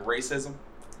encountering racism.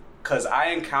 Because I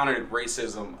encountered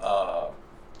racism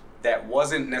that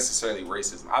wasn't necessarily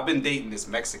racism. I've been dating this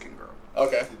Mexican girl.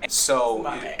 Okay. So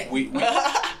we've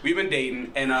been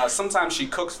dating, and sometimes she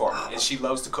cooks for me, and she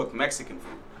loves to cook Mexican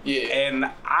food. Yeah. And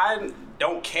I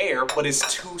don't care, but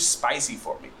it's too spicy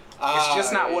for me. It's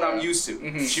just not what I'm used to.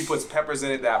 Mm-hmm. She puts peppers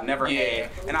in it that I've never had,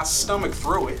 and I stomach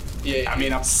through it. Yeah. I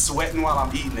mean, I'm sweating while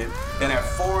I'm eating it. Then at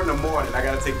 4 a.m, I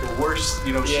gotta take the worst,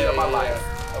 shit of my life.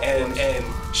 And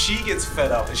she gets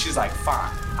fed up, and she's like,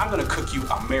 "Fine, I'm gonna cook you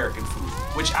American food,"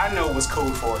 which I know was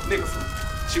code for nigger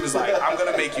food. She was like, "I'm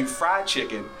gonna make you fried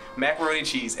chicken, macaroni and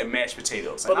cheese, and mashed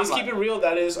potatoes." But let's keep it real,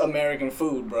 that is American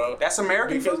food, bro. That's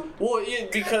American food? Well, yeah,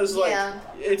 because like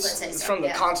it's from the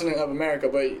continent of America,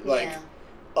 but like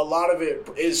a lot of it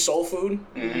is soul food,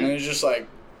 and it's just like,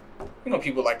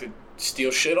 people like to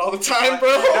steal shit all the time, bro.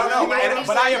 No,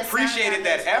 but I appreciated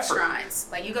that effort.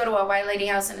 Restaurants. Like you go to a white lady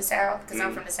house in the South, because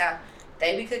I'm from the South,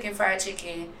 they be cooking fried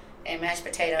chicken and mashed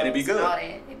potatoes and it'd be good. And all that.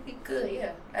 It'd be good,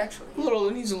 yeah, actually.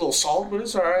 It needs a little salt, but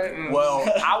it's all right. Well,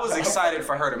 I was excited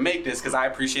for her to make this because I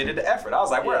appreciated the effort. I was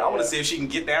like, I want to see if she can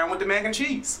get down with the mac and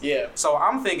cheese. Yeah. So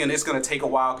I'm thinking it's going to take a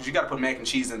while because you got to put mac and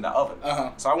cheese in the oven.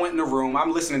 So I went in the room.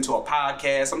 I'm listening to a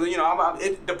podcast.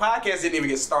 The podcast didn't even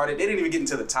get started. They didn't even get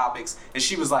into the topics. And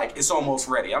she was like, "It's almost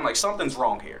ready." I'm like, "Something's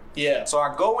wrong here." Yeah. So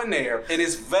I go in there and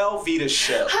it's Velveeta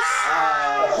shells,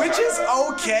 which is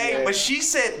okay. Yeah. But she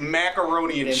said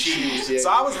macaroni and cheese. So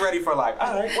I was ready for like,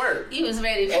 all right, word. You was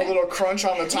ready for a little crunch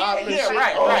on the top. And shit.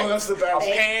 Right. Oh, that's the best.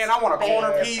 A pan. I want a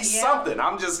corner piece. Something.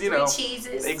 I'm just,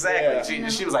 cheeses. Exactly. Yeah.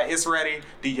 She was like, "It's ready.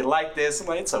 Do you like this?" I'm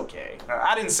like, "It's okay."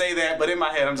 I didn't say that, but in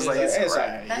my head, I'm just it's all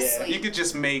right. That's sweet. You could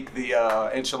just make the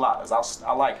enchiladas.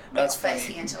 I like it. That's funny.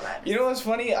 Spicy enchiladas. You know what's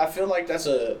funny? I feel like that's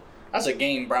a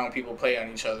game brown people play on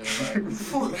each other.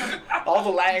 Like, all the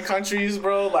Latin countries,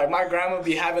 bro. Like my grandma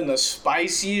be having the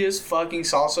spiciest fucking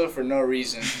salsa for no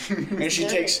reason, and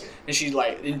she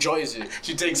like enjoys it.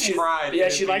 She takes pride. Yeah,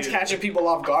 she likes catching people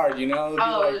off guard.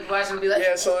 Watching be like.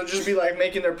 Yeah, so it'll just be like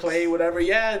making their play, whatever.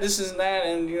 Yeah, this is that,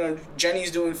 and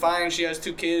Jenny's doing fine. She has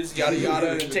 2 kids, yada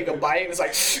yada, and take a bite, and it's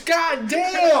like, God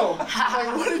damn!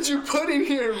 Like, what did you put in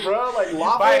here, bro? Like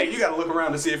lava. Bite it. You gotta look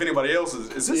around to see if anybody else is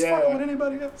this fucking with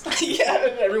anybody else?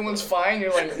 Yeah, everyone's fine.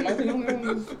 You're like, am I the only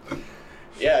one?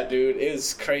 Yeah, dude,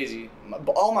 it's crazy.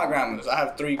 All my grandmas, I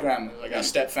have 3 grandmas. I got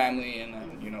step family and then,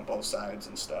 both sides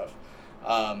and stuff.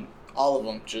 All of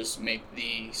them just make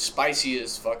the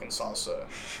spiciest fucking salsa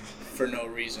for no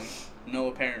reason. No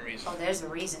apparent reason. Oh, there's a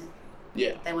reason.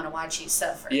 Yeah. They want to watch you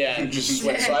suffer. Yeah, just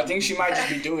sweat. So I think she might just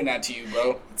be doing that to you,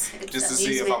 bro. Just to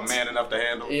see if I'm man enough to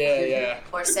handle it. Yeah.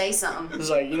 Or say something. It's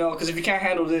like, because if you can't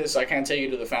handle this, I can't take you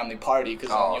to the family party because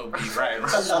then you'll be sweating.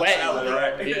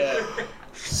 Right. Yeah.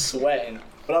 Sweating.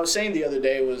 What I was saying the other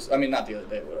day not the other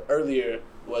day, but earlier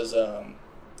was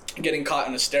getting caught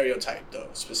in a stereotype, though,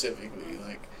 specifically.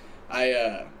 Like,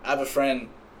 I have a friend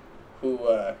who,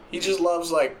 he just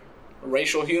loves, like,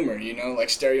 racial humor, like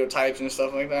stereotypes and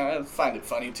stuff like that. I find it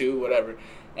funny too, whatever.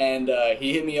 And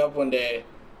he hit me up one day,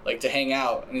 like, to hang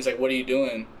out, and he's like, "What are you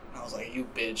doing?" I was like, "You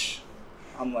bitch."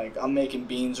 I'm like, "I'm making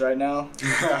beans right now."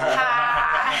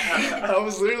 I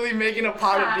was literally making a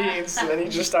pot of beans, and then he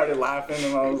just started laughing,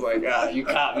 and I was like, "You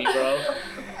caught me, bro.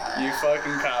 You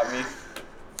fucking caught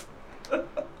me."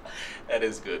 That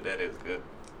is good.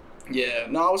 Yeah.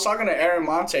 No, I was talking to Aaron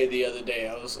Monte the other day.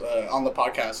 I was on the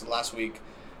podcast last week.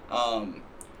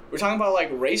 We're talking about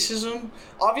like racism.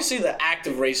 Obviously, the act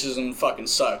of racism fucking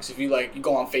sucks. If you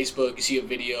go on Facebook, you see a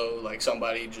video like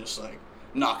somebody just like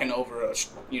knocking over a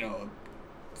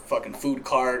fucking food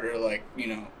cart or like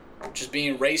just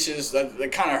being racist.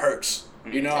 That kind of hurts.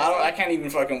 I can't even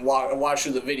fucking watch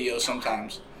through the video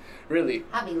sometimes. Really.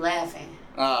 I be laughing.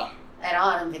 at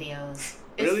all them videos.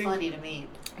 It's Really? funny to me.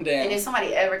 Damn. And if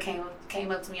somebody ever came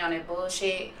up to me on that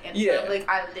bullshit in Yeah. public,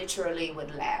 I literally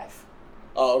would laugh.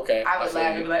 Oh, okay. I would feel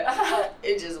laugh you. and be like,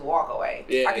 and just walk away.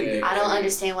 Yeah, I can do I don't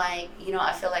understand why,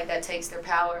 I feel like that takes their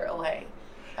power away.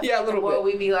 I feel Yeah, a like little the more bit.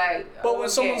 we be like, But when okay.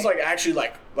 someone's like actually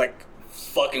like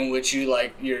fucking with you,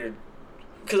 like you're,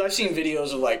 because I've seen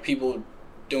videos of like people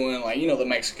doing like the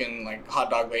Mexican like hot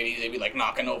dog ladies, they be like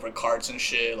knocking over carts and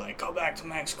shit, like go back to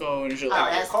Mexico and shit. Oh, Nah,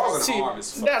 Like, you're causing See, harm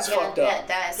is that's fucked up.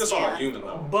 That's just on a human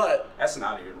level. But That's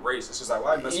not even racist. It's just like,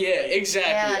 why mess with yeah, me?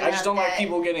 exactly. Yeah, I just don't like that-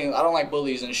 people getting. I don't like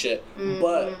bullies and shit. Mm-hmm.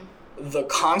 But the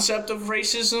concept of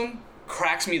racism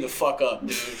cracks me the fuck up,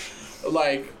 dude.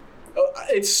 Like,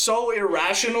 it's so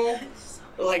irrational.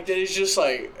 Like that it's just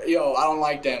like, yo, I don't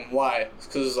like them. Why?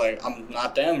 Because like I'm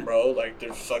not them, bro. Like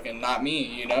they're fucking not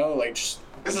me. Like just.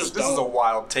 This is don't. a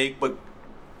wild take, but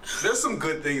there's some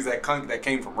good things that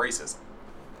came from racism.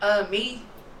 Me.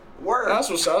 Word. That's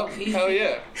what's up. Hell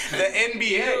yeah. The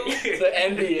NBA. The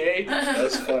NBA.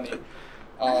 That's funny.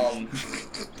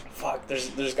 Fuck.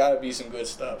 There's got to be some good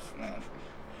stuff, man.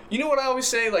 You know what I always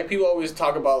say? Like people always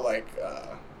talk about like,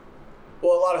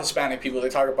 well, a lot of Hispanic people they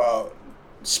talk about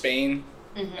Spain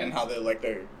and how they're like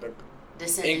the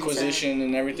Descendants Inquisition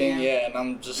and everything. Yeah. Yeah, and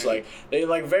I'm just like they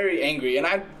like very angry, and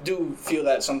I do feel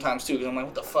that sometimes too because I'm like,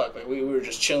 what the fuck? Like we were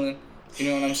just chilling.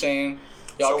 You know what I'm saying?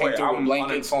 Y'all So came wait, through with I'm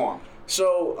blankets. uninformed.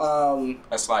 So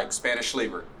That's like Spanish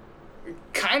slavery.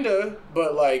 kinda,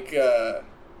 but like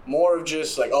more of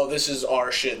just like, oh, this is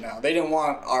our shit now. They didn't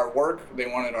want our work; they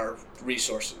wanted our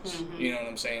resources. You know what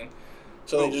I'm saying?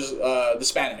 So they just the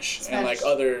Spanish and like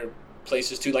Spanish. other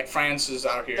places too, like France is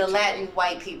out here. The too. Latin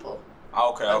white people.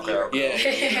 Okay.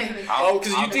 Yeah. I- Oh,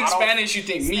 because I- you think I don't- Spanish, you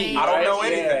think me. Spain. I don't right? know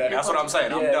anything. Yeah. That's what I'm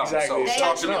saying. I'm Yeah, dumb. exactly. So They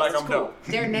talk to me like I'm dumb.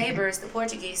 Their neighbors, the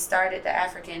Portuguese, started the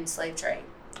African slave trade.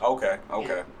 Okay. All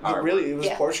right. Really? It was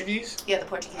Yeah. Portuguese? Yeah, the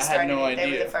Portuguese I had started no it. They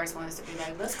were idea. the first ones to be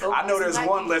like, let's go. I know find there's some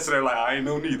one black listener like I ain't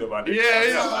know neither about this.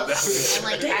 Yeah, And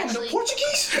like Damn, actually, the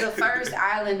Portuguese? the first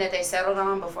island that they settled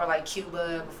on before like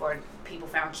Cuba, before people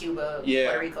found Cuba, Yeah.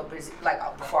 Puerto Rico, Brazil, like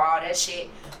before all that shit,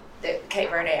 the Cape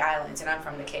Verde Islands, and I'm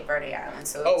from the Cape Verde Islands,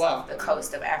 so it's Oh, wow. off the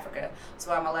coast of Africa. That's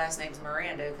why my last name's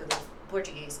Miranda because of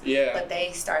Portuguese. Yeah. But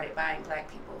they started buying black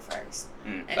people first,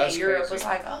 and That's then Europe crazy. was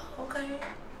like, oh, okay,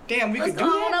 Damn, we let's could go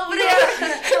do on that? over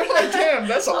there. Like, damn,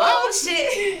 that's a lot. Oh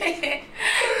shit.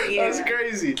 Yeah. That's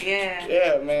crazy. Yeah.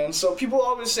 Yeah, man. So people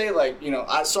always say like,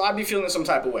 I'd be feeling some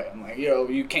type of way. I'm like,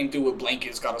 you came through with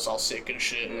blankets, got us all sick and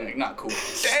shit. Like, not cool.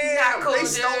 Damn, Not cool, they,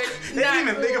 dude. they didn't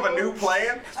even Not think of a cool. new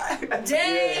plan.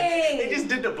 Dang. They just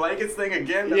did the blankets thing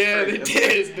again. That's Yeah, they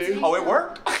crazy. did, dude. Oh, it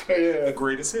worked. Yeah. The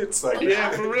greatest hits. Like Yeah,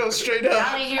 for real, straight Y'all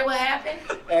up. didn't hear what happened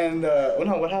And well,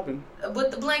 no, what happened?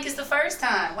 with the blankets the first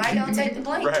time. Why don't take the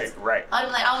blankets? Right.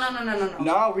 I'm like, oh no.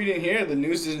 No, we didn't hear. The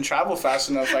news didn't travel fast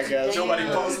enough, I guess. Damn. Nobody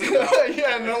posted it.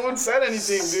 Yeah, no one said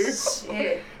anything, dude.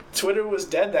 Shit. Twitter was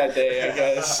dead that day, I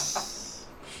guess.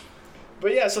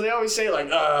 But yeah, so they always say like,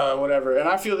 whatever, and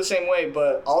I feel the same way.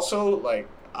 But also, like,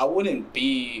 I wouldn't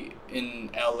be in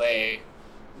LA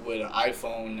with an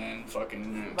iPhone and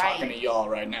fucking talking to y'all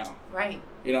right now. Right.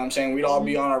 You know what I'm saying? We'd all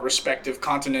be on our respective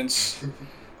continents,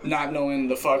 not knowing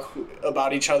the fuck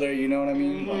about each other. You know what I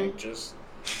mean? Like, just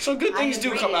so good I things do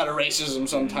agree. come out of racism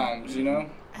sometimes. You know?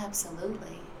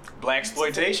 Absolutely. Black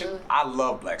exploitation. I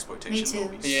love black exploitation Me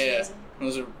too. movies. Yeah,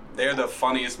 those are. They're the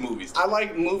funniest movies. I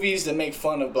like movies that make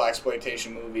fun of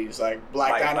blaxploitation movies, like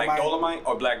Black Dynamite. Like Dolomite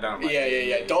or Black Dynamite.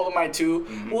 Yeah. Dolomite too.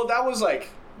 Well, that was like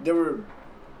there were.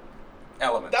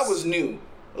 Elements. That was new.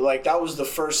 Like that was the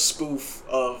first spoof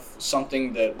of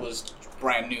something that was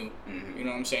brand new. You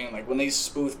know what I'm saying? Like when they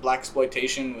spoofed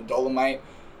blaxploitation with Dolomite,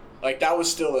 like that was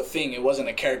still a thing. It wasn't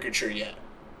a caricature yet.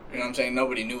 You know what I'm saying?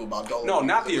 Nobody knew about Dolomite. No,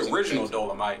 not It the wasn't original thing.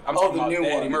 Dolomite. I'm Oh, talking the about new the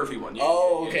Eddie one. Murphy one. Yeah,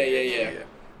 Oh, yeah, okay, yeah.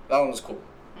 That one was cool.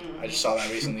 I just saw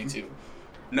that recently too.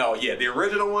 No, yeah, the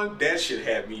original one, that shit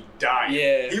had me dying.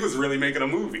 Yeah. He was really making a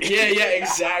movie. Yeah,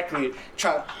 exactly.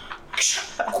 Trying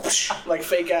like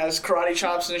fake ass karate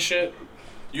chops and shit.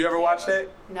 You ever watch that?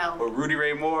 No. With Rudy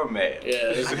Ray Moore? Man.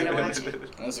 Yeah, I'm gonna watch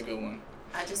it. that's a good one.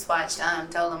 I just watched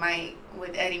Dolomite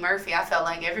with Eddie Murphy. I felt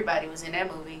like everybody was in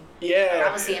that movie. I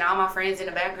Yeah. was seeing all my friends in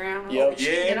the background. Yup. Oh,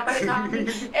 shit, Yeah. did nobody call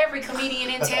me? Every comedian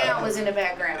in town was in the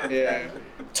background. Yeah.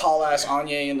 Tall ass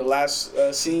Anya in the last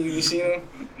scene. You seen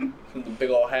him? With the big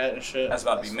old hat and shit. That's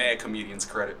about to be mad comedians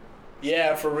credit.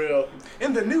 Yeah, for real.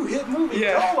 In the new hit movie,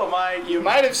 Yeah. Dolomite. You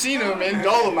might have seen him in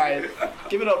Dolomite.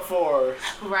 Give it up for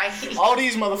Right. all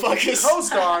these motherfuckers.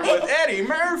 Co-starring with Eddie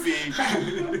Murphy.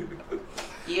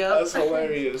 Yup. That's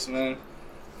hilarious, man.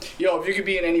 Yo, if you could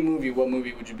be in any movie, what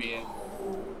movie would you be in?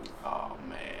 Oh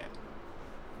man.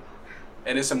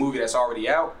 and it's a movie that's already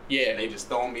out, Yeah. and they just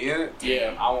throwing me in it.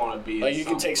 Yeah. I want to be Like in you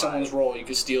can take something someone's role, you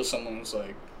can steal someone's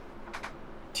like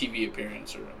TV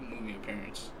appearance or movie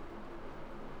appearance.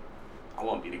 I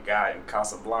want to be the guy in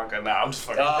Casablanca. Nah, I'm just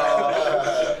fucking.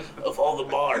 Of all the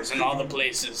bars and all the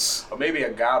places. or maybe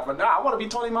a god, but I want to be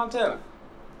Tony Montana.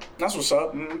 That's what's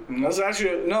up. Mm-hmm. That's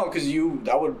actually no, because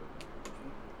that would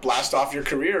blast off your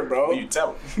career, bro. You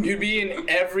tell him. You'd be in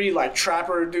every like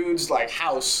trapper dude's like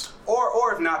house.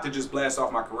 Or if not to just blast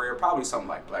off my career, probably something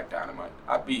like Black Dynamite.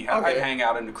 I'd hang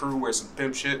out in the crew, wear some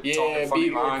pimp shit, talking Yeah, funny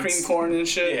be with lines. cream corn and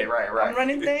shit. Yeah, right. I'm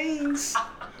running things.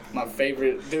 My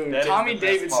favorite dude, That is Tommy the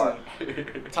best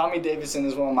Davidson. part. Tommy Davidson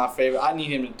is one of my favorite. I need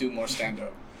him to do more stand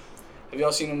up. Have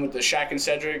y'all seen him with the Shaq and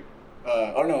Cedric?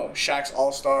 Shaq's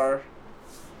All Star.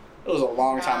 It was a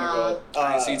long time ago.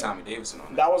 I didn't see Tommy Davidson on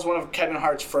that. That was one of Kevin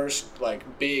Hart's first like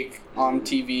big on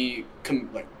TV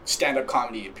like stand up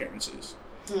comedy appearances.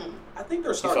 I think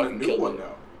they're starting a fucking new killed one it.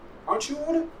 though. Aren't you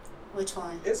on it? Which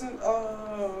one? Isn't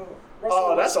Oh,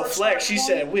 Russell that's a Westbrook flex. She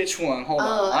starting said which one? Hold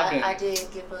Oh, on. I did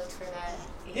get booked for that.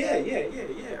 one?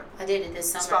 Yeah. I did it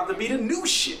this summer. It's about to be the new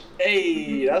shit.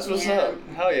 Hey, that's what's Yeah. up.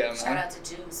 Hell yeah, Shout man. out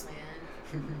to Juice, man.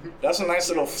 That's a nice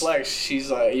little flex.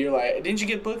 She's like, you're like, didn't you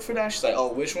get booked for that? She's like,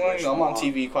 oh, which one? Which I'm on one?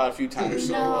 TV quite a few times.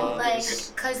 So, No, like,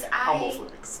 cause Humble I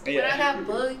flex. when I yeah. got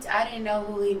booked, I didn't know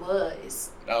who he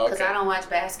was. Oh, Cause okay. I don't watch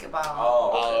basketball.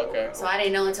 Oh, okay. So I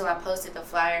didn't know until I posted the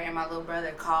flyer and my little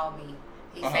brother called me.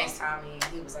 He Uh-huh. FaceTimed me and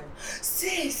he was like,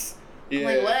 sis. Yeah. I'm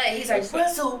like, what? He's like, That's-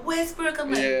 Russell Westbrook. I'm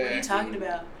like, what are Yeah. you talking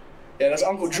about? Yeah, that's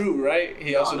Uncle Drew, right?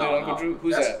 He also did Uncle Drew.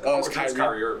 Who's that? Oh, it's Kyrie.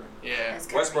 Kyrie. Irving. Yeah. That's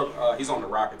Kyrie. Westbrook, he's on the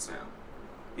Rockets now.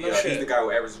 No He's shit. the guy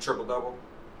who averaged a triple double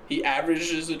He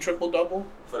averages a triple double.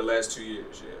 for the last 2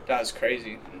 years. Yeah. That's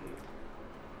crazy. Mm-hmm.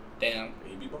 Damn.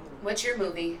 He be balling. What's your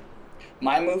movie?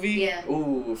 My movie? Yeah.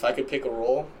 Ooh, if I could pick a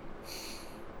role.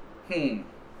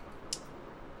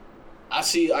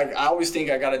 I always think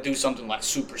I gotta do something like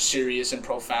super serious and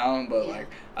profound, but Yeah. like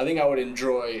I think I would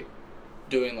enjoy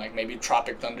doing like maybe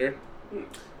Tropic Thunder.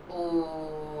 Ooh.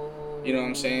 You know what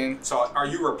I'm saying? So are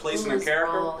you replacing a Who's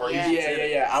character? role? Or Yeah. you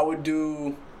Yeah. I would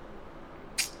do.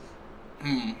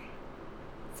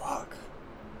 Fuck.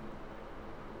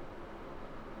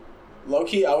 Low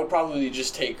key, I would probably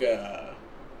just take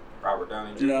Robert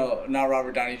Downey Jr.? no, not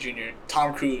Robert Downey Jr.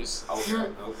 Tom Cruise. Okay,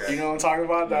 okay. You know what I'm talking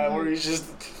about? That where he's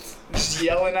just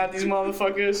yelling at these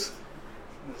motherfuckers.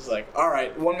 It's like, all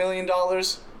right, $1 million.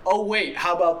 Oh wait,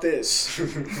 how about this?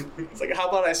 It's like, how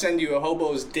about I send you a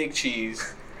hobo's dick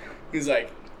cheese? He's like,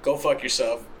 go fuck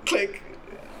yourself. Click.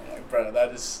 Like, bro,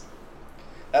 that's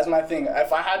my thing.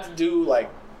 If I had to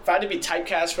be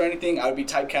typecast for anything, I would be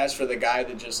typecast for the guy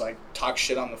that just like talks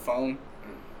shit on the phone.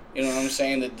 You know what I'm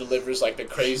saying? That delivers like the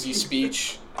crazy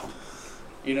speech.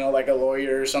 You know, like a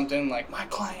lawyer or something. Like, my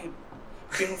client,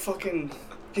 if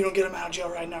you don't get him out of jail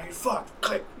right now, you're fucked.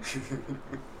 Click.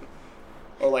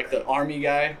 Or like the army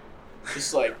guy,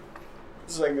 just like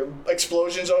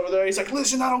explosions over there. He's like,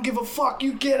 listen, I don't give a fuck.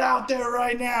 You get out there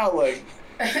right now. Like,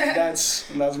 that's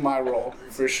my role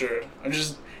for sure. I'm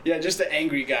just the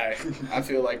angry guy. I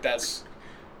feel like that's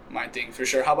my thing for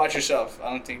sure. How about yourself? I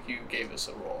don't think you gave us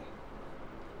a role.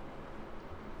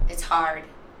 It's hard.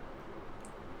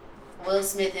 Will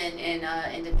Smith in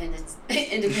Independence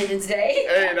Day.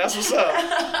 Hey, that's what's up.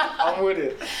 I'm with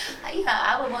it. Yeah,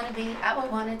 I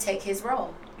would want to take his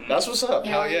role. That's what's up.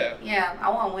 You know, Hell yeah. Yeah, I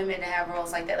want women to have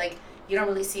roles like that. Like, you don't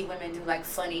really see women do like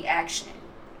funny action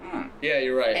Yeah,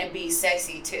 you're right. and be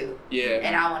sexy too. Yeah.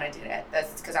 And I want to do that.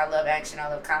 That's because I love action, I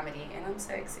love comedy, and I'm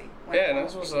sexy. Yeah,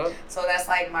 that's what's up. So that's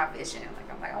like my vision.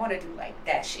 Like, I'm like, I want to do like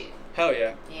that shit. Hell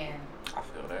yeah. Yeah. I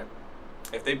feel that.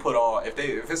 If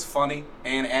it's funny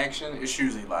and action, it's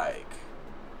usually like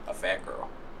a fat girl.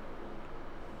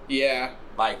 Yeah.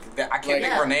 Like that, I can't Like-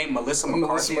 think of her name, Melissa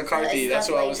McCarthy. McCarthy. It's That's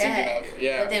stuff what I like was that. thinking of.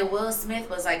 Yeah. But then Will Smith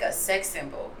was like a sex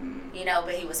symbol, you know,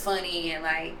 but he was funny and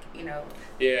like, you know,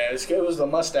 Yeah, it was the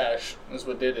mustache. That's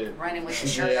what did it. running with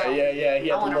his shirt Yeah, on. yeah.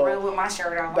 He I had want the to little. run with my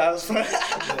shirt on. That was fun.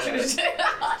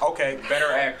 Okay,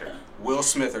 better actor, Will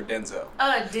Smith or Denzel?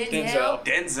 Denzel.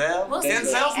 Denzel. Will Smith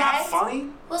Denzel's can't not act. funny.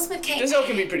 Will Smith can't. Denzel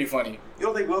can act. be pretty funny. You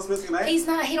don't think Will Smith can act? He's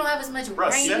not. He don't have as much Bro,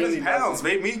 range. 7 pounds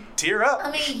made me tear up.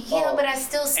 I mean, yeah, Oh. but I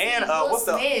still see And Will what's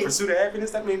the Smith. Pursuit of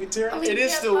Happiness that made me tear up? I mean, It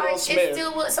is yeah, still Will like, Smith. It's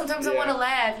still sometimes I Yeah. want to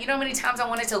laugh. You know how many times I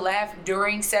wanted to laugh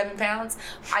during 7 pounds?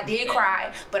 I did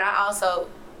cry, but I also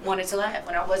wanted to laugh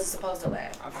when I wasn't supposed to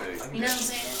laugh. I feel you. You know what I'm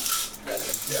saying?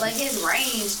 Like his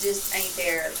range just ain't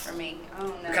there for me. I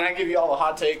don't know. Can I give you all a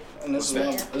hot take? And this Yeah.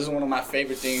 is one of my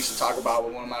favorite things to talk about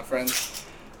with one of my friends.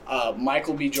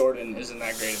 Michael B. Jordan isn't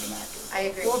that great of an actor. I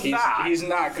agree. Well, He's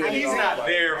not good. I at He's all. not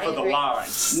there I for the agree.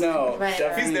 lines. No, Right,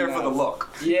 definitely He's there for not. the look.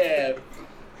 Yeah,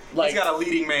 Like, He's got a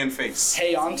leading man face.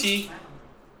 "Hey auntie."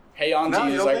 Hey auntie No,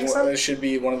 you is don't like think so? it should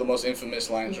be one of the most infamous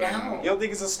lines right now. You don't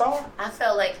think he's a star? I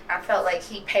felt like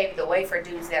he paved the way for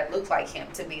dudes that looked like him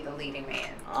to be the leading man.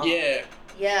 Oh. Yeah.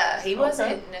 Yeah, he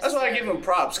wasn't. That's why I give him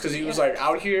props, because he was like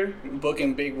out here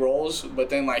booking big roles, but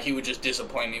then like he would just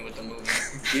disappoint me with the movie.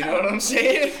 You know what I'm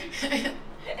saying?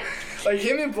 Like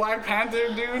him in Black Panther,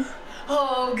 dude.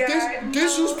 Oh god.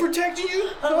 This no. was protecting you?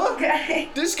 Oh, okay.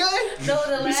 This guy? No,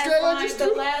 the This last guy I line. just The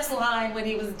threw? last line when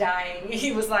he was dying,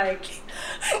 he was like,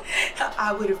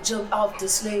 "I would have jumped off the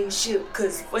slave ship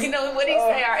because you know what did he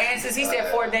say? Our ancestors. He said,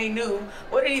 "For they knew."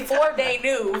 What did he? For they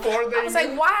knew. For they I was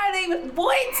like, why are they?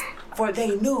 What? For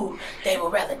they knew they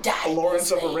would rather die. than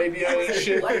Lawrence of slave. Arabia and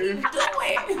shit, What are you dude.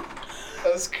 doing?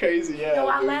 That's crazy, yeah. No,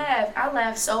 I dude. laughed. I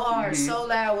laughed so hard, so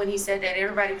loud when he said that.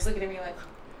 Everybody was looking at me like,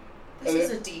 "This is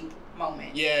a deep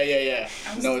moment." Yeah.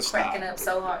 I was No, it's cracking not. up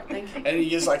so hard. Thank you. And he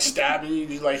gets like stabbing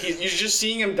you, like you're just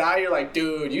seeing him die. You're like,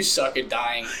 dude, you suck at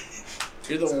dying.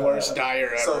 You're the worst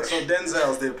dyer ever. So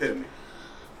Denzel's the epitome.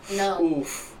 No,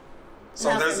 Oof. So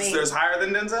Not for me. there's higher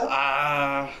than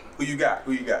Denzel? Who you got?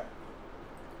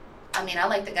 I mean I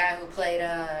like the guy who played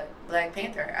Black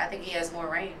Panther. I think he has more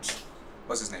range.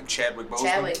 What's his name? Chadwick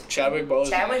Boseman? Chadwick Boseman.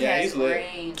 Chadwick yeah, has he's lit.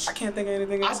 range. I can't think of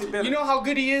anything else. You know how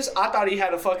good he is? I thought he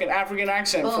had a fucking African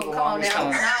accent for Boom, the come on longest now.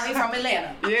 time. Now he from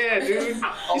Atlanta. Yeah, dude.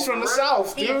 He's from the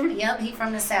South, dude. Yep, he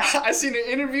from the South. I seen an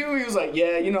interview. He was like,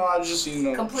 "Yeah, I just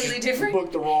Completely different?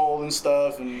 booked the role and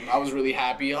stuff, and I was really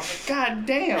happy." I was like, "God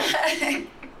damn,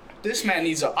 this man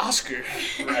needs an Oscar."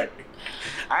 Right.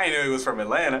 I didn't know he was from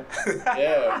Atlanta.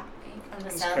 Yeah. From the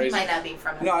That's South. crazy. He might not be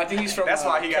from No, I think he's from. That's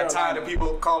why he got tired of Carolina.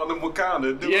 people calling him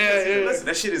Wakanda. Dude, Yeah. listen,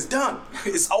 that shit is done.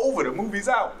 It's over. The movie's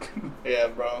out. Yeah,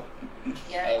 bro.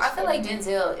 Yeah, That's I feel like funny.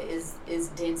 Denzel is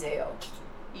Denzel.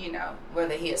 You know,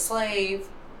 whether he a slave,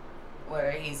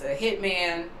 whether he's a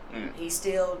hitman, he's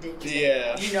still Denzel.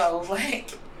 Yeah. You know,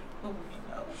 like.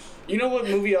 You know what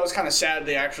movie I was kind of sad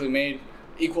they actually made?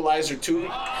 Equalizer 2.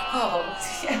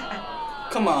 Oh, yeah.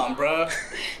 Come on, bruh.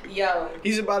 Yo.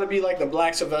 He's about to be like the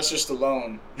Black Sylvester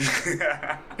Stallone.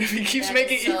 If he keeps That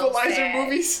making is so Equalizer sad.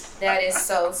 movies, That is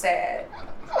so sad.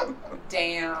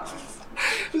 Damn.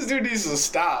 this dude needs to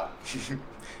stop.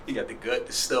 He got the gut,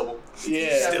 the stubble.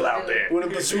 Yeah. Still out there. With a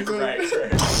bazooka.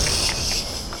 Right.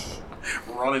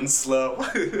 Running slow.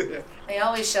 They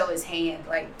always show his hand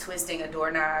like twisting a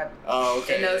doorknob Oh,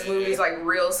 okay. in those movies, like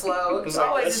real slow. It's like,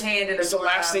 always that's- his hand in a It's the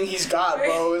doorknob. last thing he's got,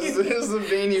 bro. It's the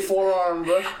veiny forearm,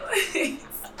 bro.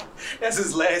 That's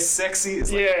his last sexy.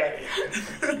 It's like, Yeah.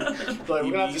 Like,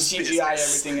 we're gonna have to CGI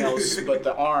everything else, but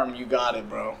the arm, you got it,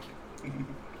 bro. You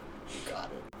got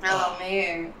it. Oh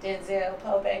man, Denzel,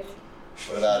 Poe baby.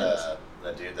 What about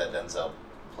the dude that Denzel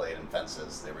played in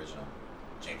Fences, the original?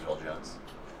 James Earl Jones.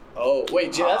 Oh,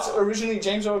 wait, that's originally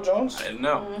James Earl Jones? I didn't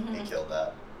know. He killed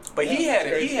that. But he Yeah, had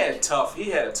that's he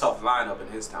had a tough lineup in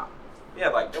his time. Yeah,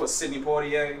 like there was Sidney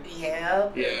Poitier Yeah.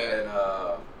 and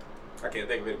I can't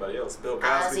think of anybody else. Bill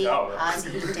Cosby.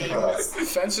 Ozzy Davis.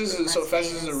 Fences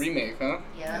is a remake, huh?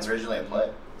 Yeah. It's originally a play.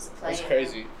 It's a play. That's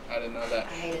crazy. I didn't know that. I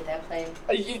hated that play.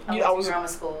 I I was. in drama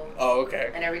school. Oh, okay.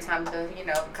 And every time the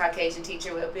Caucasian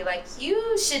teacher would be like,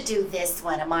 "You should do this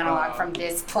one, a monologue from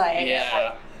this play."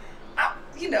 Yeah.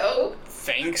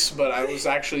 Thanks, but I was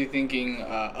actually thinking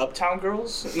Uptown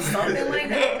Girls. Something like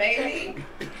that, maybe.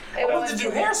 They I wanted wanted to do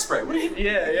hairspray. What do you?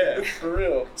 Yeah, for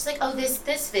real. She's like, "Oh, this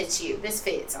fits you. This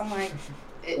fits." I'm like,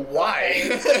 Why?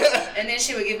 okay. And then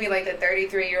she would give me like the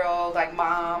 33-year-old like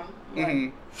mom. Like,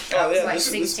 Mhm. I was yeah, like this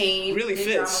 16. really in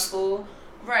drama fits. school.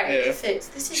 Right. Yeah. It fits.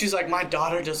 This is. She's like, my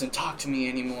daughter doesn't talk to me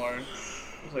anymore.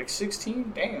 I was like,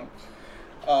 16? Damn.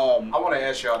 I want to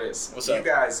ask y'all this. What's you up?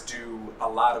 guys do a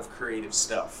lot of creative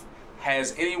stuff.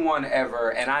 Has anyone ever,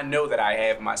 and I know that I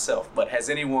have myself, but has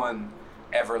anyone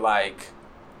ever like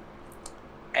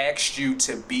asked you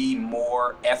to be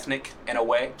more ethnic in a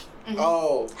way?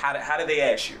 Oh. How did they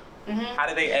ask you? Mm-hmm. How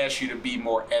did they ask you to be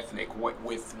more ethnic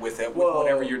with Well,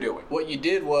 whatever you're doing? What you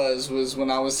did was when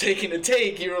I was taking a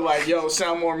take, you were like, yo,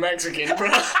 sound more Mexican, bro.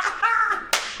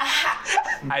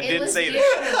 I It did was say you.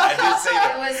 that. I did say It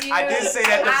that. was you. I did say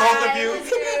that to both of you. It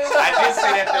was you. I did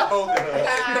say that to both of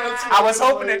you. I was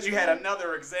hoping that you had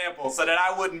another example so that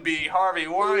I wouldn't be Harvey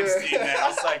Weinstein now.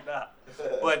 It's like, nah.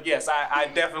 But yes, I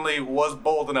definitely was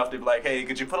bold enough to be like, hey,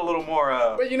 could you put a little more...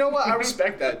 But you know what? I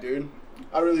respect that, dude.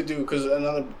 I really do, because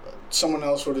someone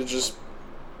else would have just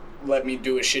let me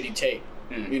do a shitty take,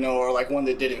 or like one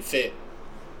that didn't fit.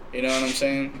 You know what I'm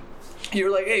saying? You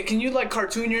were like, hey, can you like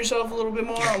cartoon yourself a little bit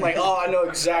more? I'm like, oh, I know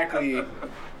exactly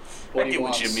what I he get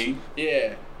wants. what you mean.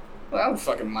 Yeah. Well, I don't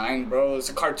fucking mind, bro. It's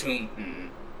a cartoon.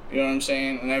 You know what I'm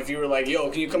saying? And if you were like, yo,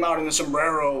 can you come out in the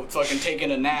sombrero, fucking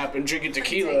taking a nap and drinking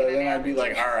tequila, Taking a then nap I'd be and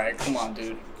like, all right, come on,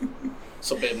 dude.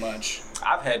 It's a bit much.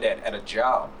 I've had that at a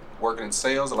job, working in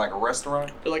sales at like a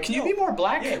restaurant. They're like, can you be more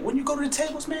black? Yeah, when you go to the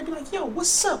tables, man, be like, yo,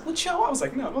 what's up with y'all? I was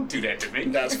like, no, don't do that to me.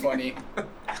 That's funny.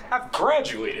 I've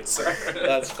graduated, sir.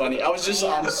 That's funny. I was just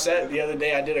on the set the other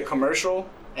day. I did a commercial,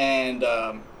 and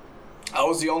I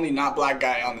was the only not black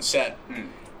guy on the set.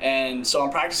 And so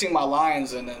I'm practicing my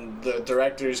lines, and then the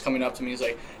director is coming up to me. He's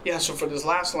like, yeah, so for this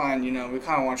last line, you know, we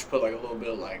kind of want you to put like a little bit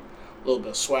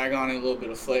of swag on it, a little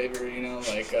bit of flavor, you know,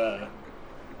 like,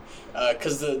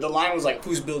 because the line was like,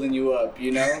 who's building you up,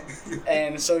 you know?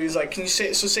 And so he's like, can you say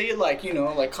it like, you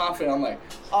know, like confident. I'm like,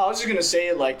 oh, I was just going to say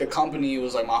it like the company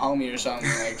was like my homie or something,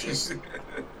 like just...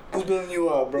 Who's building you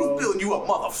up, bro? Who's building you up,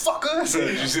 motherfucker? That's what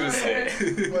you should have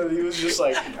said. But he was just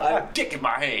like, I have a dick in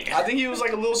my hand. I think he was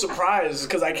like a little surprised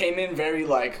because I came in very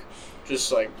like,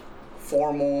 just like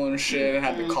formal and shit, and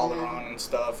had the collar on and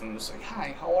stuff, and was like,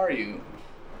 hi, how are you?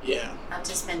 Yeah. I've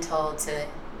just been told to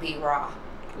be raw.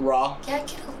 Raw? Yeah,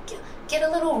 get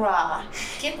a little raw.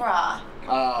 Get raw.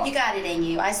 You got it in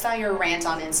you. I saw your rant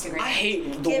on Instagram. I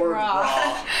hate the Get word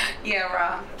raw. Yeah,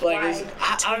 raw. Like, Why?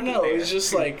 I don't know, it's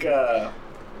just like,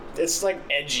 it's like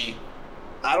edgy.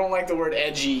 I don't like the word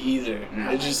edgy either.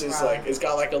 It just is like, it's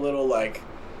got like a little like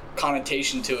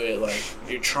connotation to it, like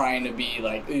you're trying to be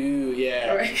like, ooh,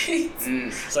 yeah. Right.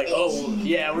 It's like, oh,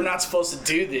 yeah, we're not supposed to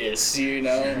do this, you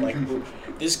know? Like,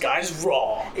 this guy's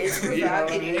raw. It's You know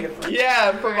what I mean? provocative.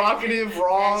 Yeah, provocative,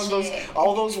 raw, That shit.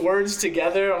 all those words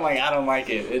together. I'm like, I don't like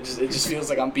it. It just feels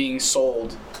like I'm being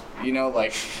sold. You know,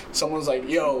 like someone's like,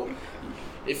 yo,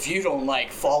 if you don't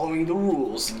like following the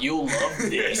rules, you'll love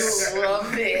this. You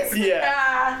love this.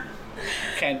 Yeah.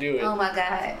 Can't do it. Oh my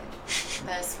god.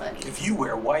 That's funny. If you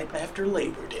wear white after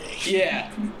Labor Day. Yeah,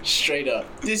 straight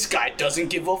up. This guy doesn't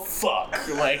give a fuck.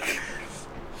 Like,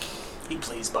 He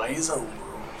plays by his own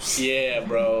rules. yeah,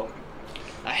 bro.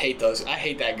 I hate those. I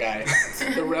hate that guy.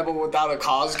 The rebel without a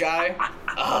cause guy.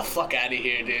 Fuck out of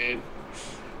here, dude.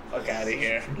 Fuck out of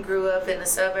here. Grew up in the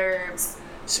suburbs.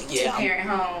 So Two parent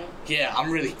home.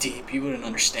 I'm really deep. You wouldn't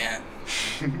understand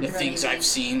the things I've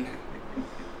seen,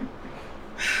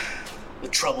 the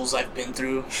troubles I've been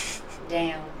through.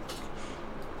 Damn.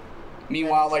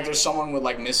 Meanwhile, like there's someone with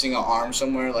like missing an arm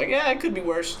somewhere. Like, yeah, it could be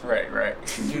worse. Right.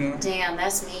 You know? Damn,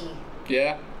 that's me.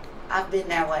 Yeah, I've been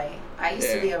that way. I used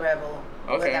to be a rebel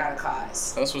without a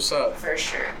cause. that's what's up. For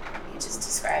sure. You just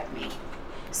described me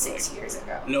 6 years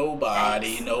ago.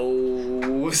 Nobody Thanks.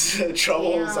 knows the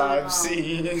troubles Damn. I've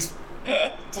seen.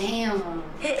 Damn.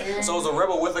 So is a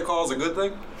rebel with a cause a good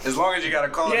thing? As long as you got a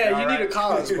cause. Yeah, you're you need alright. a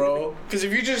cause, bro. Because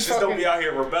if you just Just don't fucking, be out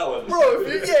here rebelling. bro,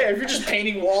 if you're just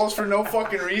painting walls for no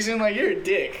fucking reason, like you're a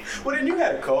dick. Well, then you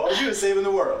had a cause. You were saving the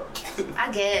world.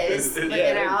 I guess. But Yeah,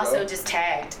 then there you I also go. just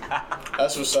tagged.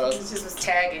 That's what's up. It just was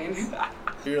tagging.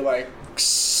 You're like,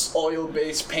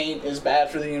 oil-based paint is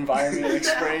bad for the environment, like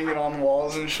spraying it on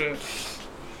walls and shit.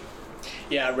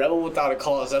 Yeah, rebel without a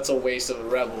cause, that's a waste of a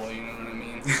rebel, you know what I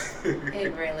mean?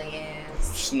 It really is.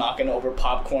 Just knocking over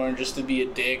popcorn just to be a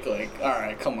dick, like,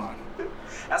 alright, come on.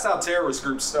 That's how terrorist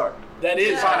groups start. That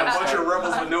is Find a how bunch of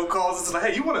rebels with no cause. It's like,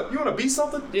 hey, you wanna be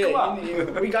something? Yeah, Come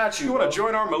on. we got you. You wanna bro.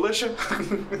 join our militia?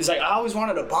 He's like, I always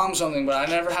wanted to bomb something, but I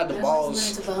never had the I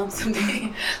balls. wanted to bomb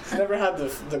someday. I never had the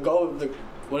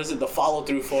the follow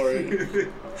through for it.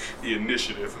 The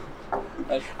initiative.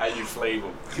 How you flame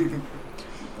them.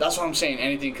 That's what I'm saying.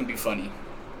 Anything can be funny.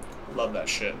 Love that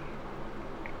shit.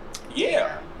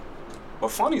 Yeah.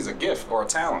 But funny's a gift or a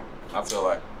talent, I feel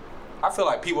like. I feel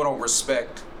like people don't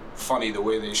respect funny the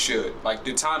way they should. Like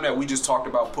the time that we just talked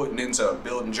about putting into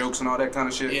building jokes and all that kind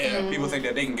of shit. Yeah. People think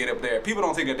that they can get up there. People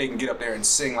don't think that they can get up there and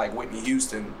sing like Whitney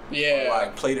Houston. Yeah. Or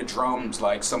like play the drums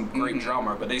like some great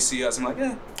drummer. But they see us and like,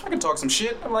 yeah, I can talk some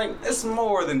shit. I'm like, it's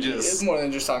more than just It's more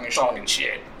than just talking talking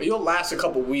shit. shit. But you'll last a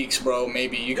couple weeks, bro.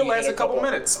 Maybe you You'll can last hit a couple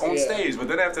minutes on Yeah. stage, but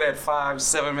then after that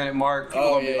 5-7 minute mark, people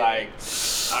Oh, gonna be yeah. like,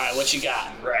 All right, what you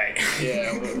got? right.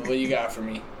 Yeah, what you got for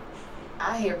me?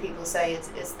 I hear people say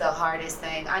it's the hardest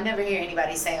thing. I never hear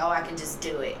anybody say, "Oh, I can just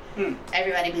do it."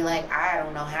 Everybody be like, "I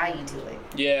don't know how you do it."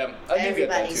 Yeah, I do get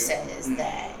that Everybody too. says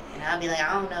that, and I'll be like,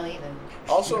 "I don't know either."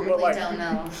 Also, I but really like, don't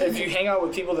know. if you hang out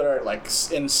with people that are like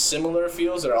in similar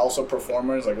fields that are also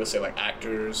performers, like let's say like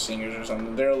actors, singers, or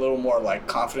something, they're a little more like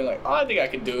confident. Like, oh, I think I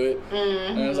could do it.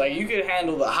 And it's like you could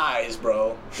handle the highs,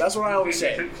 bro. That's what I always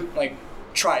say. Like,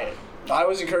 try it. I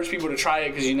always encourage people to try it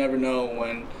because you never know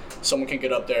when someone can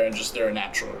get up there and just they're a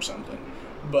natural or something.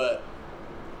 But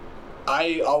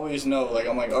I always know, like,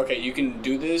 I'm like, okay, you can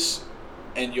do this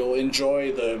and you'll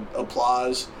enjoy the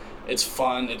applause. It's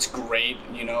fun, it's great,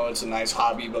 you know, it's a nice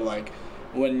hobby, but like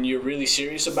when you're really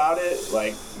serious about it,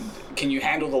 like, can you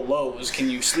handle the lows? Can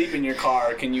you sleep in your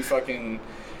car? Can you fucking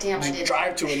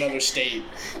drive to another state?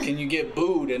 Can you get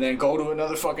booed and then go to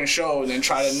another fucking show and then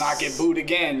try to not get booed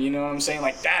again? You know what I'm saying?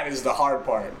 Like, that is the hard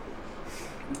part.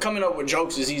 Coming up with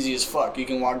jokes is easy as fuck. You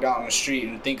can walk down the street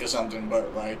and think of something,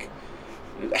 but like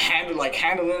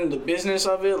handling the business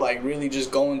of it, like really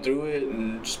just going through it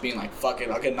and just being like, fuck it,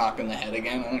 I'll get knocked in the head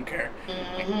again, I don't care.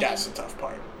 Like, that's the tough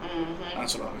part.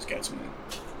 That's what always gets me.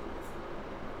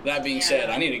 That being said,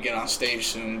 I need to get on stage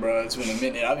soon, bro. It's been a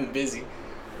minute. I've been busy.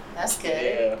 That's good.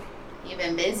 Yeah. You've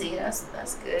been busy. That's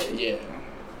good. Yeah,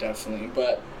 definitely.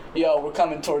 But yo, we're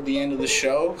coming toward the end of the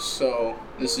show, so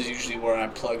this is usually where I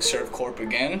plug Surf Corp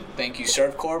again. Thank you,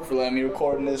 Surf Corp, for letting me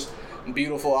record in this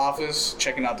beautiful office,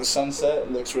 checking out the sunset.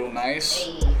 It looks real nice.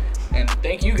 Hey. And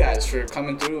thank you guys for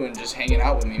coming through and just hanging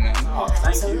out with me, man. Oh, thank you,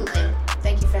 Absolutely. man.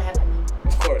 Thank you for having me.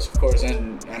 Of course.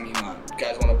 And I mean, you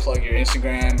guys want to plug your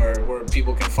Instagram or where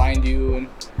people can find you and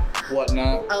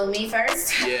whatnot? Oh, me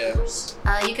first? Yeah.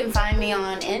 You can find me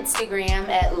on Instagram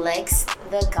at Lex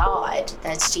the God.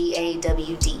 That's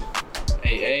GAWD.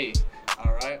 Hey.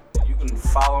 All right. You can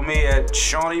follow me at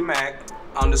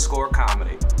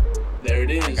ShawneeMac_comedy. There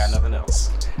it is. I got nothing else.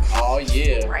 Oh,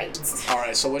 yeah. Right. All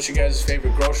right, so what's your guys'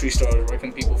 favorite grocery store? Where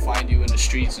can people find you in the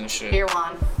streets and shit?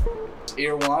 Irwan.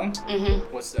 Irwan?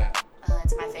 Mm-hmm. What's that?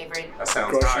 It's my favorite That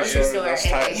sounds Grocery high. store. store. That's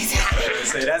tight.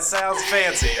 Say that sounds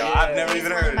fancy, y'all. Yeah. I've never There's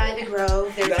even one heard by of it. the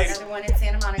Grove. There's That's- another one in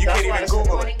Santa Monica. You can't There's even another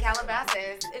Google one it. in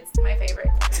Calabasas. It's my favorite.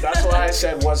 That's why I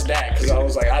said, what's that? Because I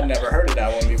was like, I'd never heard of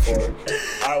that one before.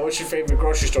 All right, what's your favorite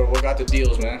grocery store? What got the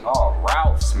deals, man? Oh,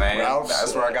 Ralph's, man. Ralph's?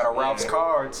 That's where I got a Ralph's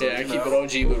card. So, Yeah, I you keep know, it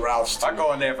OG with Ralph's. If I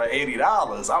go in there for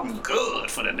 $80, I'm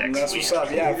good for the next That's week. what's up.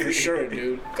 Yeah, for sure,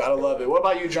 dude. Gotta love it. What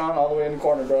about you, John? All the way in the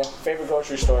corner, bro. Favorite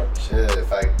grocery store? Shit,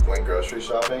 if I went grocery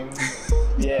shopping,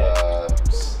 Yeah.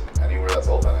 anywhere that's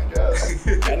open, I guess.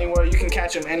 Anywhere. You can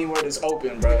catch them anywhere that's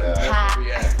open, bro. Yeah. That's where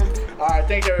we at. All right,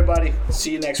 thanks, everybody.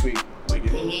 See you next week.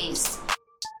 Peace.